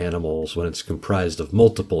different animals when it's comprised of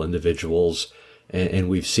multiple individuals. And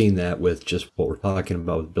we've seen that with just what we're talking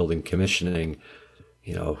about with building commissioning,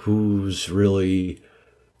 who's really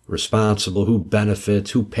responsible, who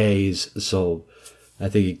benefits, who pays. So I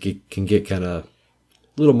think it can get kind of a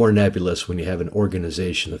little more nebulous when you have an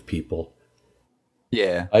organization of people.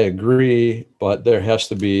 Yeah, I agree, but there has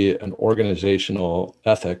to be an organizational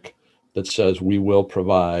ethic that says we will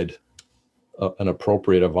provide an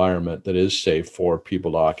appropriate environment that is safe for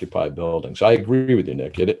people to occupy buildings. I agree with you,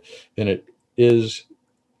 Nick. It is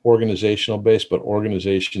organizational based, but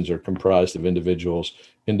organizations are comprised of individuals.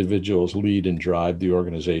 Individuals lead and drive the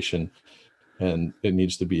organization, and it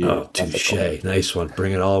needs to be touche. ethical. Nice one.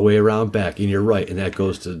 Bring it all the way around back. And you're right. And that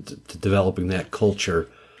goes to developing that culture.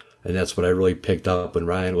 And that's what I really picked up when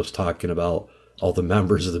Ryan was talking about all the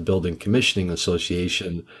members of the Building Commissioning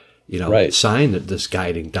Association, Right. signed this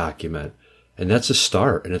guiding document. And that's a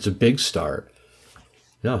start, and it's a big start.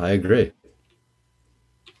 No, I agree.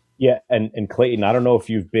 Yeah, and Clayton, I don't know if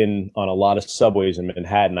you've been on a lot of subways in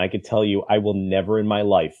Manhattan. I could tell you, I will never in my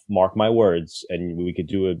life, mark my words, and we could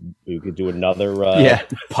do another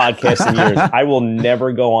podcast in years. I will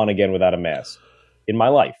never go on again without a mask in my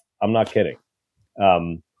life. I'm not kidding.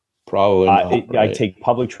 Probably not, I right. take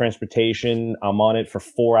public transportation. I'm on it for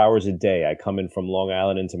 4 hours a day. I come in from Long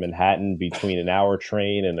Island into Manhattan between an hour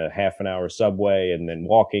train and a half an hour subway, and then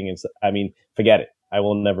walking. And I mean, forget it. I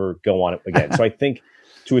will never go on it again. So I think,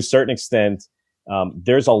 to a certain extent,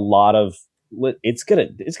 there's a lot of it's gonna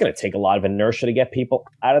take a lot of inertia to get people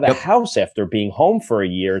out of the house after being home for a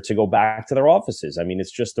year to go back to their offices. I mean,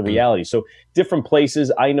 it's just the reality. So different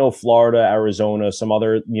places. I know Florida, Arizona, some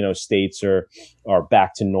other states are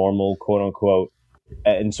back to normal, quote unquote,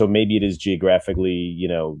 and so maybe it is geographically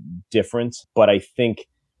different. But I think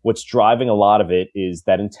what's driving a lot of it is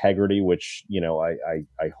that integrity, which I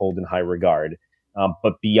hold in high regard.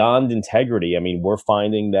 But beyond integrity, I mean, we're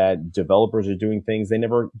finding that developers are doing things they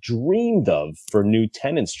never dreamed of for new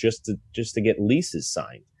tenants just to get leases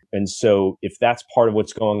signed. And so if that's part of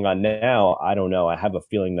what's going on now, I don't know. I have a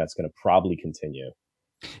feeling that's going to probably continue.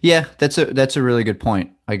 Yeah, that's a really good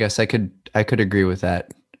point. I guess I could agree with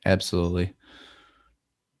that. Absolutely.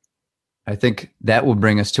 I think that will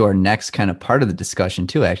bring us to our next kind of part of the discussion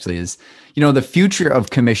too, actually, is, the future of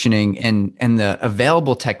commissioning and the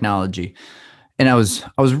available technology. And I was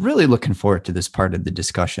really looking forward to this part of the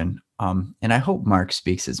discussion. And I hope Mark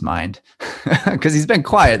speaks his mind because he's been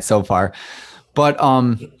quiet so far. But,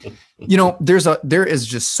 there is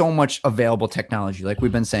just so much available technology, like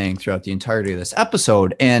we've been saying throughout the entirety of this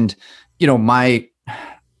episode. And, my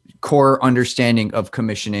core understanding of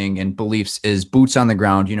commissioning and beliefs is boots on the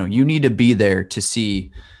ground. You need to be there to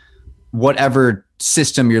see whatever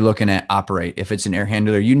system you're looking at operate. If it's an air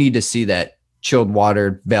handler, you need to see that chilled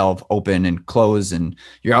water valve open and close, and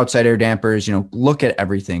your outside air dampers, look at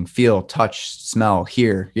everything, feel, touch, smell,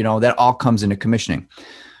 hear, that all comes into commissioning.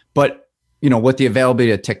 But, with the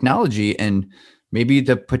availability of technology and maybe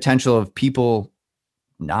the potential of people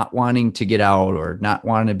not wanting to get out or not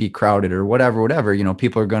wanting to be crowded or whatever,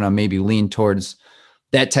 people are going to maybe lean towards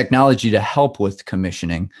that technology to help with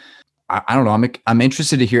commissioning. I don't know. I'm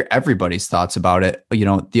interested to hear everybody's thoughts about it,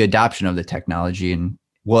 the adoption of the technology, and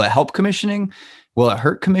will it help commissioning? Will it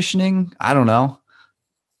hurt commissioning? I don't know.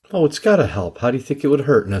 Oh, it's got to help. How do you think it would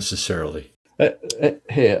hurt necessarily?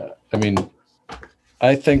 Hey, I mean,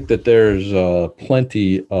 I think that there's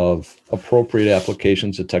plenty of appropriate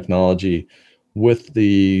applications of technology with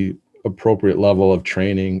the appropriate level of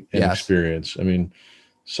training and experience. I mean,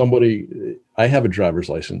 I have a driver's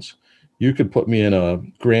license. You could put me in a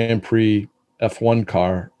Grand Prix F1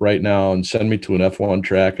 car right now and send me to an F1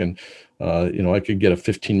 track, and I could get a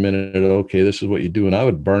 15-minute, okay, this is what you do, and I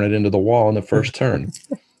would burn it into the wall in the first turn.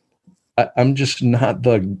 I'm just not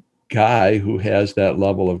the guy who has that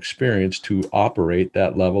level of experience to operate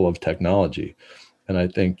that level of technology. And I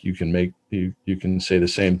think you can say the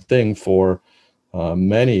same thing for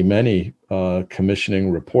many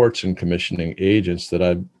commissioning reports and commissioning agents that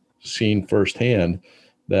I've seen firsthand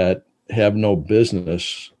that have no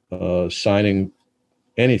business signing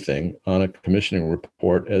anything on a commissioning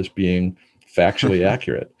report as being factually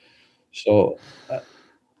accurate. So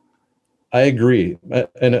I agree.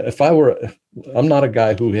 And I'm not a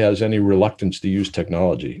guy who has any reluctance to use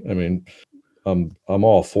technology. I mean, I'm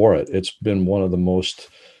all for it. It's been one of the most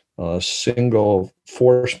single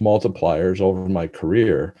force multipliers over my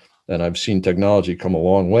career. And I've seen technology come a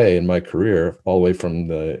long way in my career, all the way from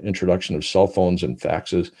the introduction of cell phones and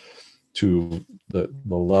faxes to the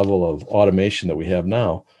level of automation that we have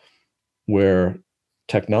now, where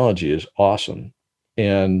technology is awesome.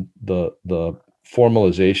 And the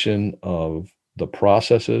formalization of the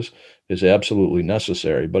processes is absolutely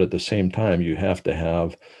necessary. But at the same time, you have to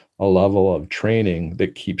have a level of training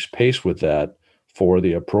that keeps pace with that for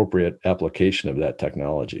the appropriate application of that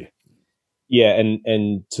technology. Yeah,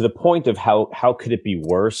 and to the point of how could it be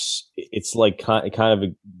worse? It's like kind of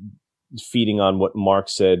feeding on what Mark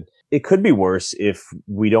said. It could be worse if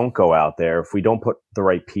we don't go out there, if we don't put the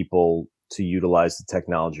right people to utilize the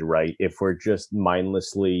technology right, if we're just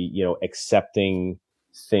mindlessly, accepting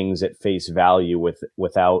things at face value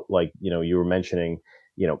without, like, you were mentioning,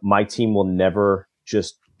 my team will never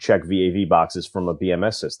just check VAV boxes from a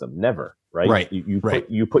BMS system. Never. Right. Right.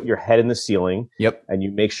 You put your head in the ceiling. Yep. And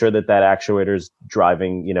you make sure that actuator is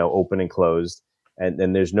driving, open and closed.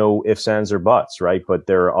 And there's no ifs, ands, or buts. Right. But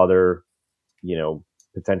there are other,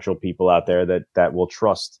 potential people out there that will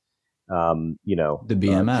trust, the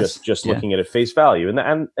BMS, just looking at it face value.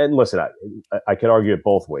 And listen, I could argue it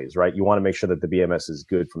both ways. Right. You want to make sure that the BMS is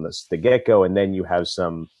good from the get go. And then you have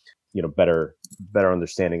some, better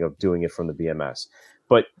understanding of doing it from the BMS.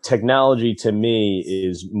 But technology to me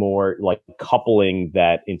is more like coupling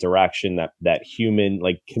that interaction, that human,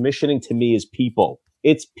 like commissioning to me is people.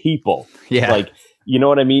 It's people. Yeah. Like, you know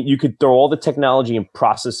what I mean? You could throw all the technology and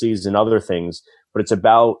processes and other things, but it's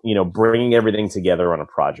about, bringing everything together on a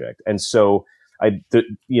project. And so the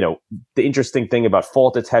interesting thing about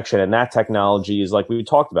fault detection and that technology is, like we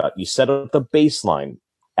talked about, you set up the baseline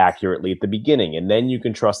accurately at the beginning, and then you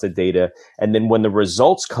can trust the data. And then when the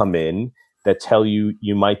results come in, that tell you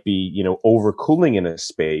might be, overcooling in a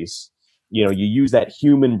space, you use that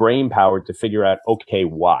human brain power to figure out, okay,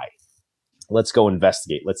 why? Let's go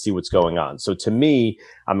investigate. Let's see what's going on. So to me,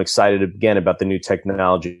 I'm excited again about the new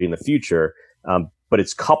technology in the future, but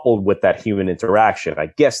it's coupled with that human interaction, I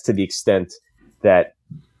guess, to the extent that,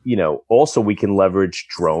 also we can leverage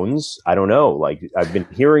drones. I don't know. Like, I've been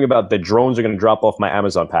hearing about the drones are going to drop off my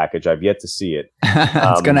Amazon package. I've yet to see it.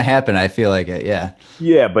 It's going to happen. I feel like it. Yeah.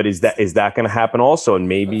 Yeah. But is that going to happen also? And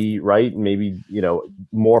maybe, right. Maybe,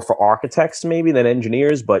 more for architects maybe than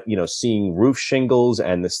engineers, but, seeing roof shingles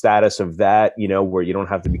and the status of that, where you don't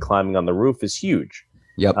have to be climbing on the roof is huge.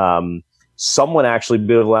 Yep. Someone actually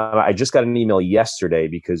I just got an email yesterday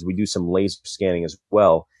because we do some laser scanning as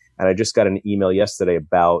well. And I just got an email yesterday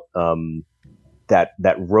about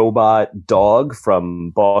that robot dog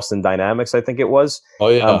from Boston Dynamics, I think it was. Oh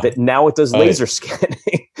yeah. That now it does laser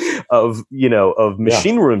scanning of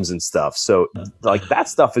machine rooms and stuff. So like that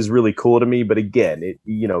stuff is really cool to me. But again,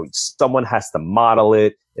 someone has to model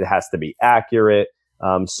it. It has to be accurate.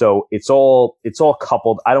 So it's all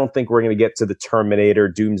coupled. I don't think we're going to get to the Terminator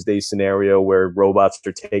doomsday scenario where robots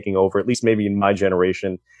are taking over. At least maybe in my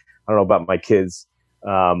generation. I don't know about my kids.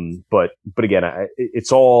 But again,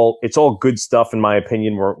 it's all good stuff in my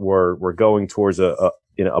opinion. We're going towards a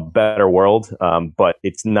better world. But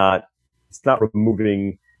it's not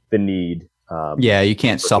removing the need. You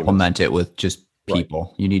can't supplement it with just people.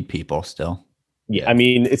 Right. You need people still. Yeah. I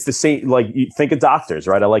mean, it's the same, like, you think of doctors,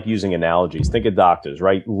 right? I like using analogies. Think of doctors,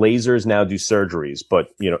 right? Lasers now do surgeries, but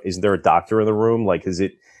isn't there a doctor in the room? Like, has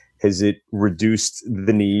it reduced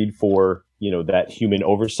the need for, that human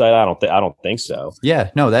oversight? I don't think so.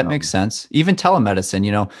 Yeah, no, that makes sense. Even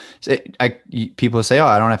telemedicine, people say, "Oh,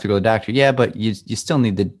 I don't have to go to the doctor." Yeah, but you still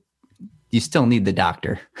need the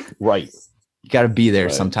doctor. Right. You got to be there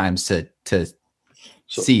sometimes to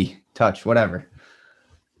see, touch, whatever.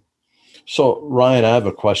 So Ryan, I have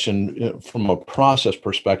a question from a process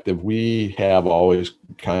perspective. We have always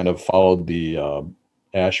kind of followed the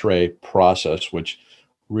ASHRAE process, which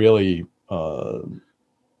really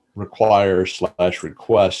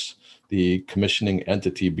requires/requests the commissioning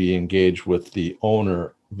entity be engaged with the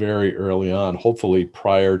owner very early on, hopefully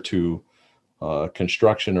prior to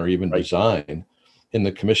construction or even design in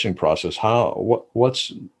the commissioning process.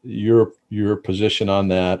 What's your position on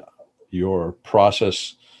that? Your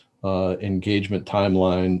process engagement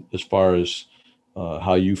timeline as far as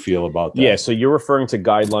how you feel about that? Yeah, so you're referring to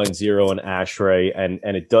Guideline 0 and ASHRAE, and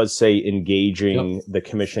it does say engaging the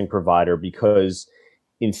commissioning provider, because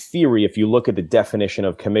in theory, if you look at the definition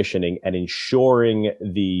of commissioning and ensuring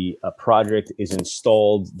the project is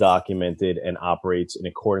installed, documented, and operates in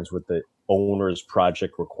accordance with the owner's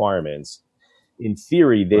project requirements, in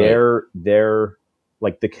theory, they're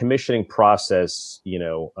like the commissioning process,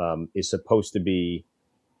 is supposed to be,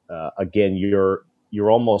 again, you're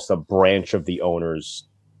almost a branch of the owner's,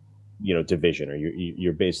 division, or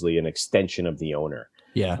you're basically an extension of the owner.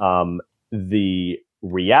 Yeah. The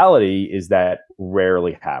reality is that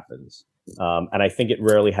rarely happens. And I think it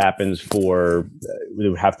rarely happens there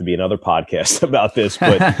would have to be another podcast about this,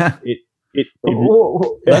 but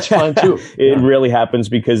that's fine too. It rarely happens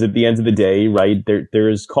because at the end of the day, right, there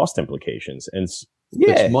is cost implications, and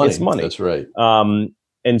it's money. That's right.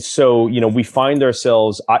 And so, we find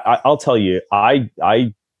ourselves, I'll tell you, I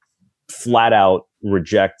flat out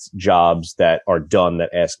reject jobs that are done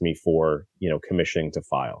that ask me for, commissioning to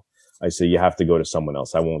file. I say, you have to go to someone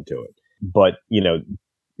else. I won't do it. But,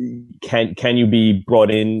 can you be brought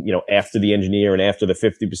in, after the engineer and after the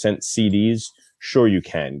 50% CDs? Sure, you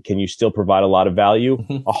can. Can you still provide a lot of value?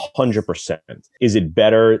 100%. Is it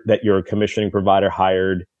better that you're a commissioning provider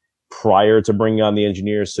hired prior to bringing on the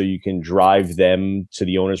engineers so you can drive them to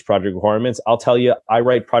the owner's project requirements? I'll tell you, I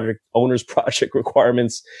write owner's project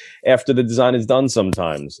requirements after the design is done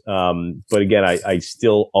sometimes. But again, I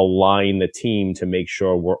still align the team to make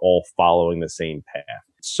sure we're all following the same path.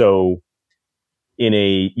 So in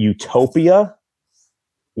a utopia,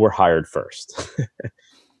 we're hired first.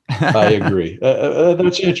 I agree.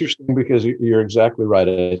 That's interesting because you're exactly right.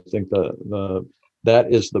 I think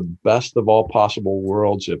that is the best of all possible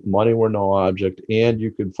worlds. If money were no object, and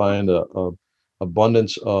you could find a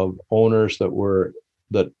abundance of owners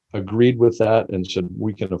that agreed with that and said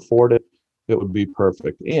we can afford it, it would be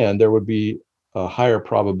perfect, and there would be a higher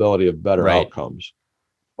probability of better outcomes.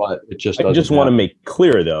 But it just doesn't. I just want to make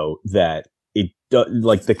clear though that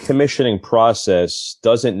like the commissioning process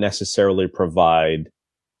doesn't necessarily provide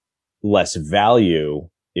less value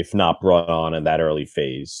if not brought on in that early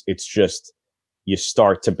phase. It's just you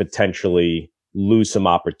start to potentially lose some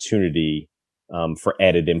opportunity for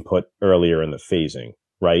added input earlier in the phasing,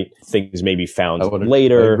 right? Things may be found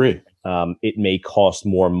later. I agree. It may cost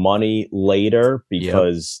more money later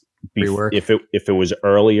because if it was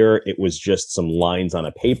earlier, it was just some lines on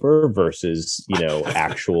a paper versus,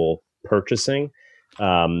 actual purchasing.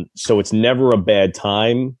 So it's never a bad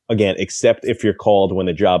time, again, except if you're called when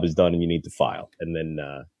the job is done and you need to file. And then,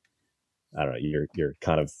 I don't know, you're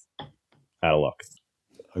kind of out of luck.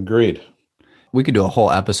 Agreed. We could do a whole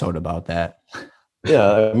episode about that.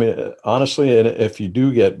 Yeah, I mean, honestly, and if you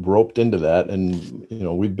do get roped into that, and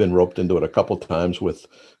we've been roped into it a couple of times with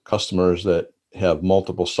customers that have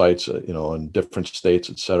multiple sites, in different states,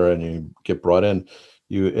 et cetera, and you get brought in,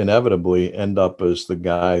 you inevitably end up as the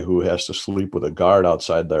guy who has to sleep with a guard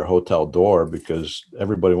outside their hotel door because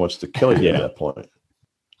everybody wants to kill you at that point.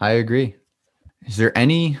 I agree. Is there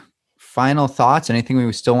any final thoughts? Anything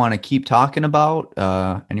we still want to keep talking about?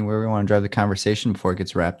 Anywhere we want to drive the conversation before it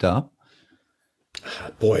gets wrapped up?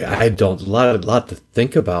 Boy, I don't. A lot to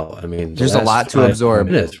think about. I mean, there's a lot to absorb.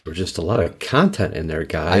 Minutes were just a lot of content in there,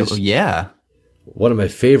 guys. Yeah. One of my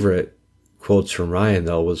favorite quotes from Ryan,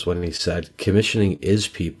 though, was when he said, "Commissioning is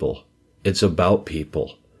people. It's about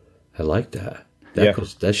people." I like that.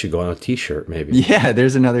 That should go on a T-shirt, maybe. Yeah,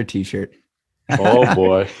 there's another T-shirt. Oh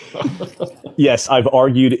boy. Yes, I've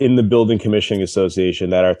argued in the Building Commissioning Association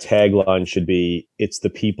that our tagline should be "It's the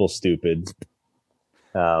people, stupid."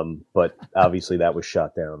 But obviously that was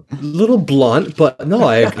shot down. A little blunt, but no,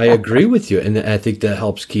 I agree with you. And I think that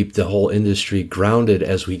helps keep the whole industry grounded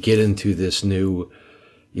as we get into this new,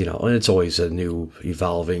 and it's always a new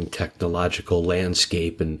evolving technological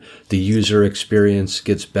landscape, and the user experience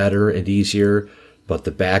gets better and easier, but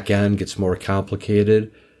the back end gets more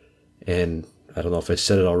complicated. And I don't know if I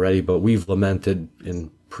said it already, but we've lamented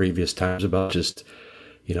in previous times about just,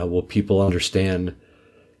 will people understand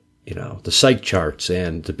the site charts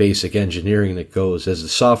and the basic engineering that goes as the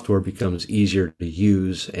software becomes easier to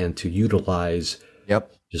use and to utilize.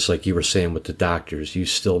 Yep. Just like you were saying with the doctors, you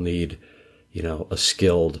still need, a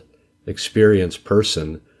skilled, experienced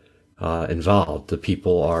person involved. The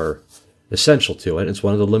people are essential to it. It's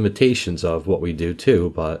one of the limitations of what we do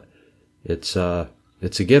too, but it's a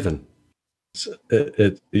given.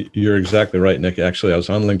 You're exactly right, Nick. Actually, I was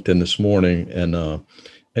on LinkedIn this morning, and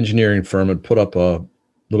engineering firm had put up a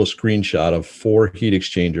little screenshot of 4 heat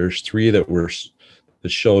exchangers, 3 that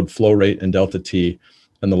showed flow rate and delta T,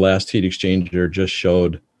 and the last heat exchanger just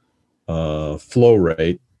showed flow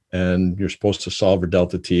rate. And you're supposed to solve for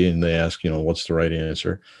delta T, and they ask, what's the right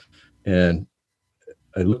answer? And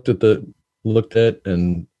I looked at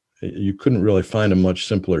and you couldn't really find a much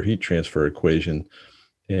simpler heat transfer equation,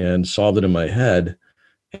 and solved it in my head.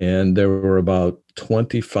 And there were about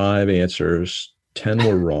 25 answers, 10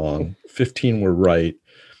 were wrong, 15 were right.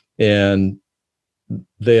 And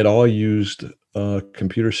they had all used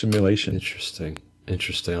computer simulation. Interesting.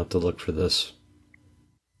 I'll have to look for this.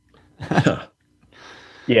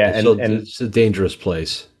 Yeah, and it's a dangerous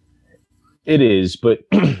place. It is, but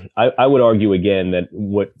I would argue again that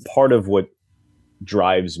part of what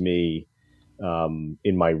drives me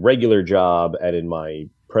in my regular job and in my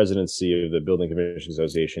presidency of the Building Commissioners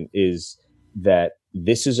Association is that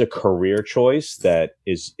this is a career choice that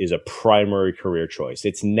is a primary career choice.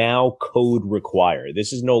 It's now code required.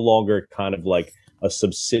 This is no longer kind of like a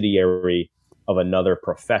subsidiary of another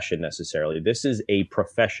profession necessarily. This is a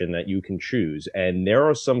profession that you can choose. And there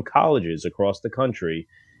are some colleges across the country,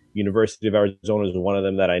 University of Arizona is one of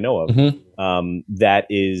them that I know of, that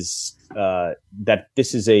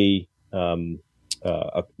this is a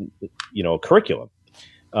curriculum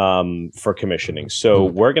for commissioning. So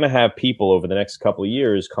we're going to have people over the next couple of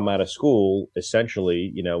years come out of school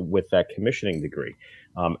essentially, with that commissioning degree.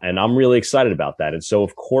 And I'm really excited about that. And so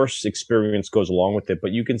of course experience goes along with it,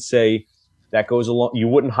 but you can say that goes along. You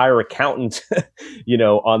wouldn't hire an accountant,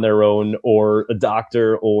 on their own, or a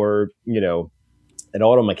doctor, or, an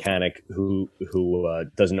auto mechanic who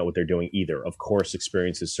doesn't know what they're doing either. Of course,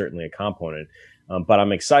 experience is certainly a component, but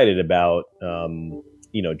I'm excited about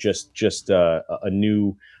just a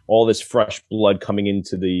new, all this fresh blood coming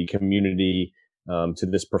into the community, to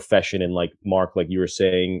this profession. And like Mark, like you were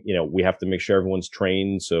saying, we have to make sure everyone's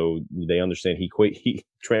trained so they understand heat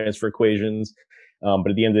transfer equations.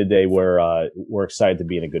 But at the end of the day, we're excited to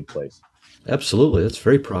be in a good place. Absolutely, that's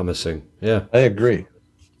very promising. Yeah, I agree.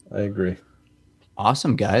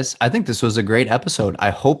 Awesome, guys. I think this was a great episode.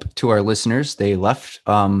 I hope to our listeners they left,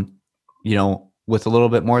 with a little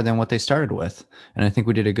bit more than what they started with. And I think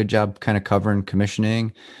we did a good job kind of covering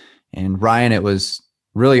commissioning. And Ryan, it was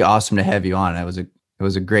really awesome to have you on. It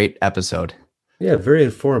was a great episode. Yeah, very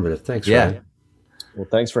informative. Thanks, Ryan. Well,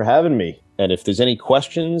 thanks for having me. And if there's any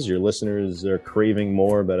questions, your listeners are craving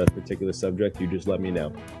more about a particular subject, you just let me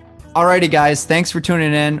know. Alrighty, guys. Thanks for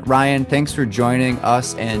tuning in. Ryan, thanks for joining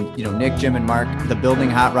us. And, Nick, Jim, and Mark, the Building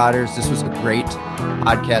Hot Rodders. This was a great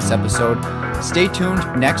podcast episode. Stay tuned.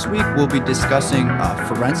 Next week, we'll be discussing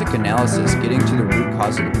forensic analysis, getting to the root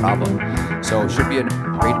cause of the problem. So it should be a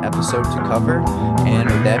great episode to cover. And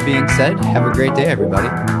with that being said, have a great day, everybody.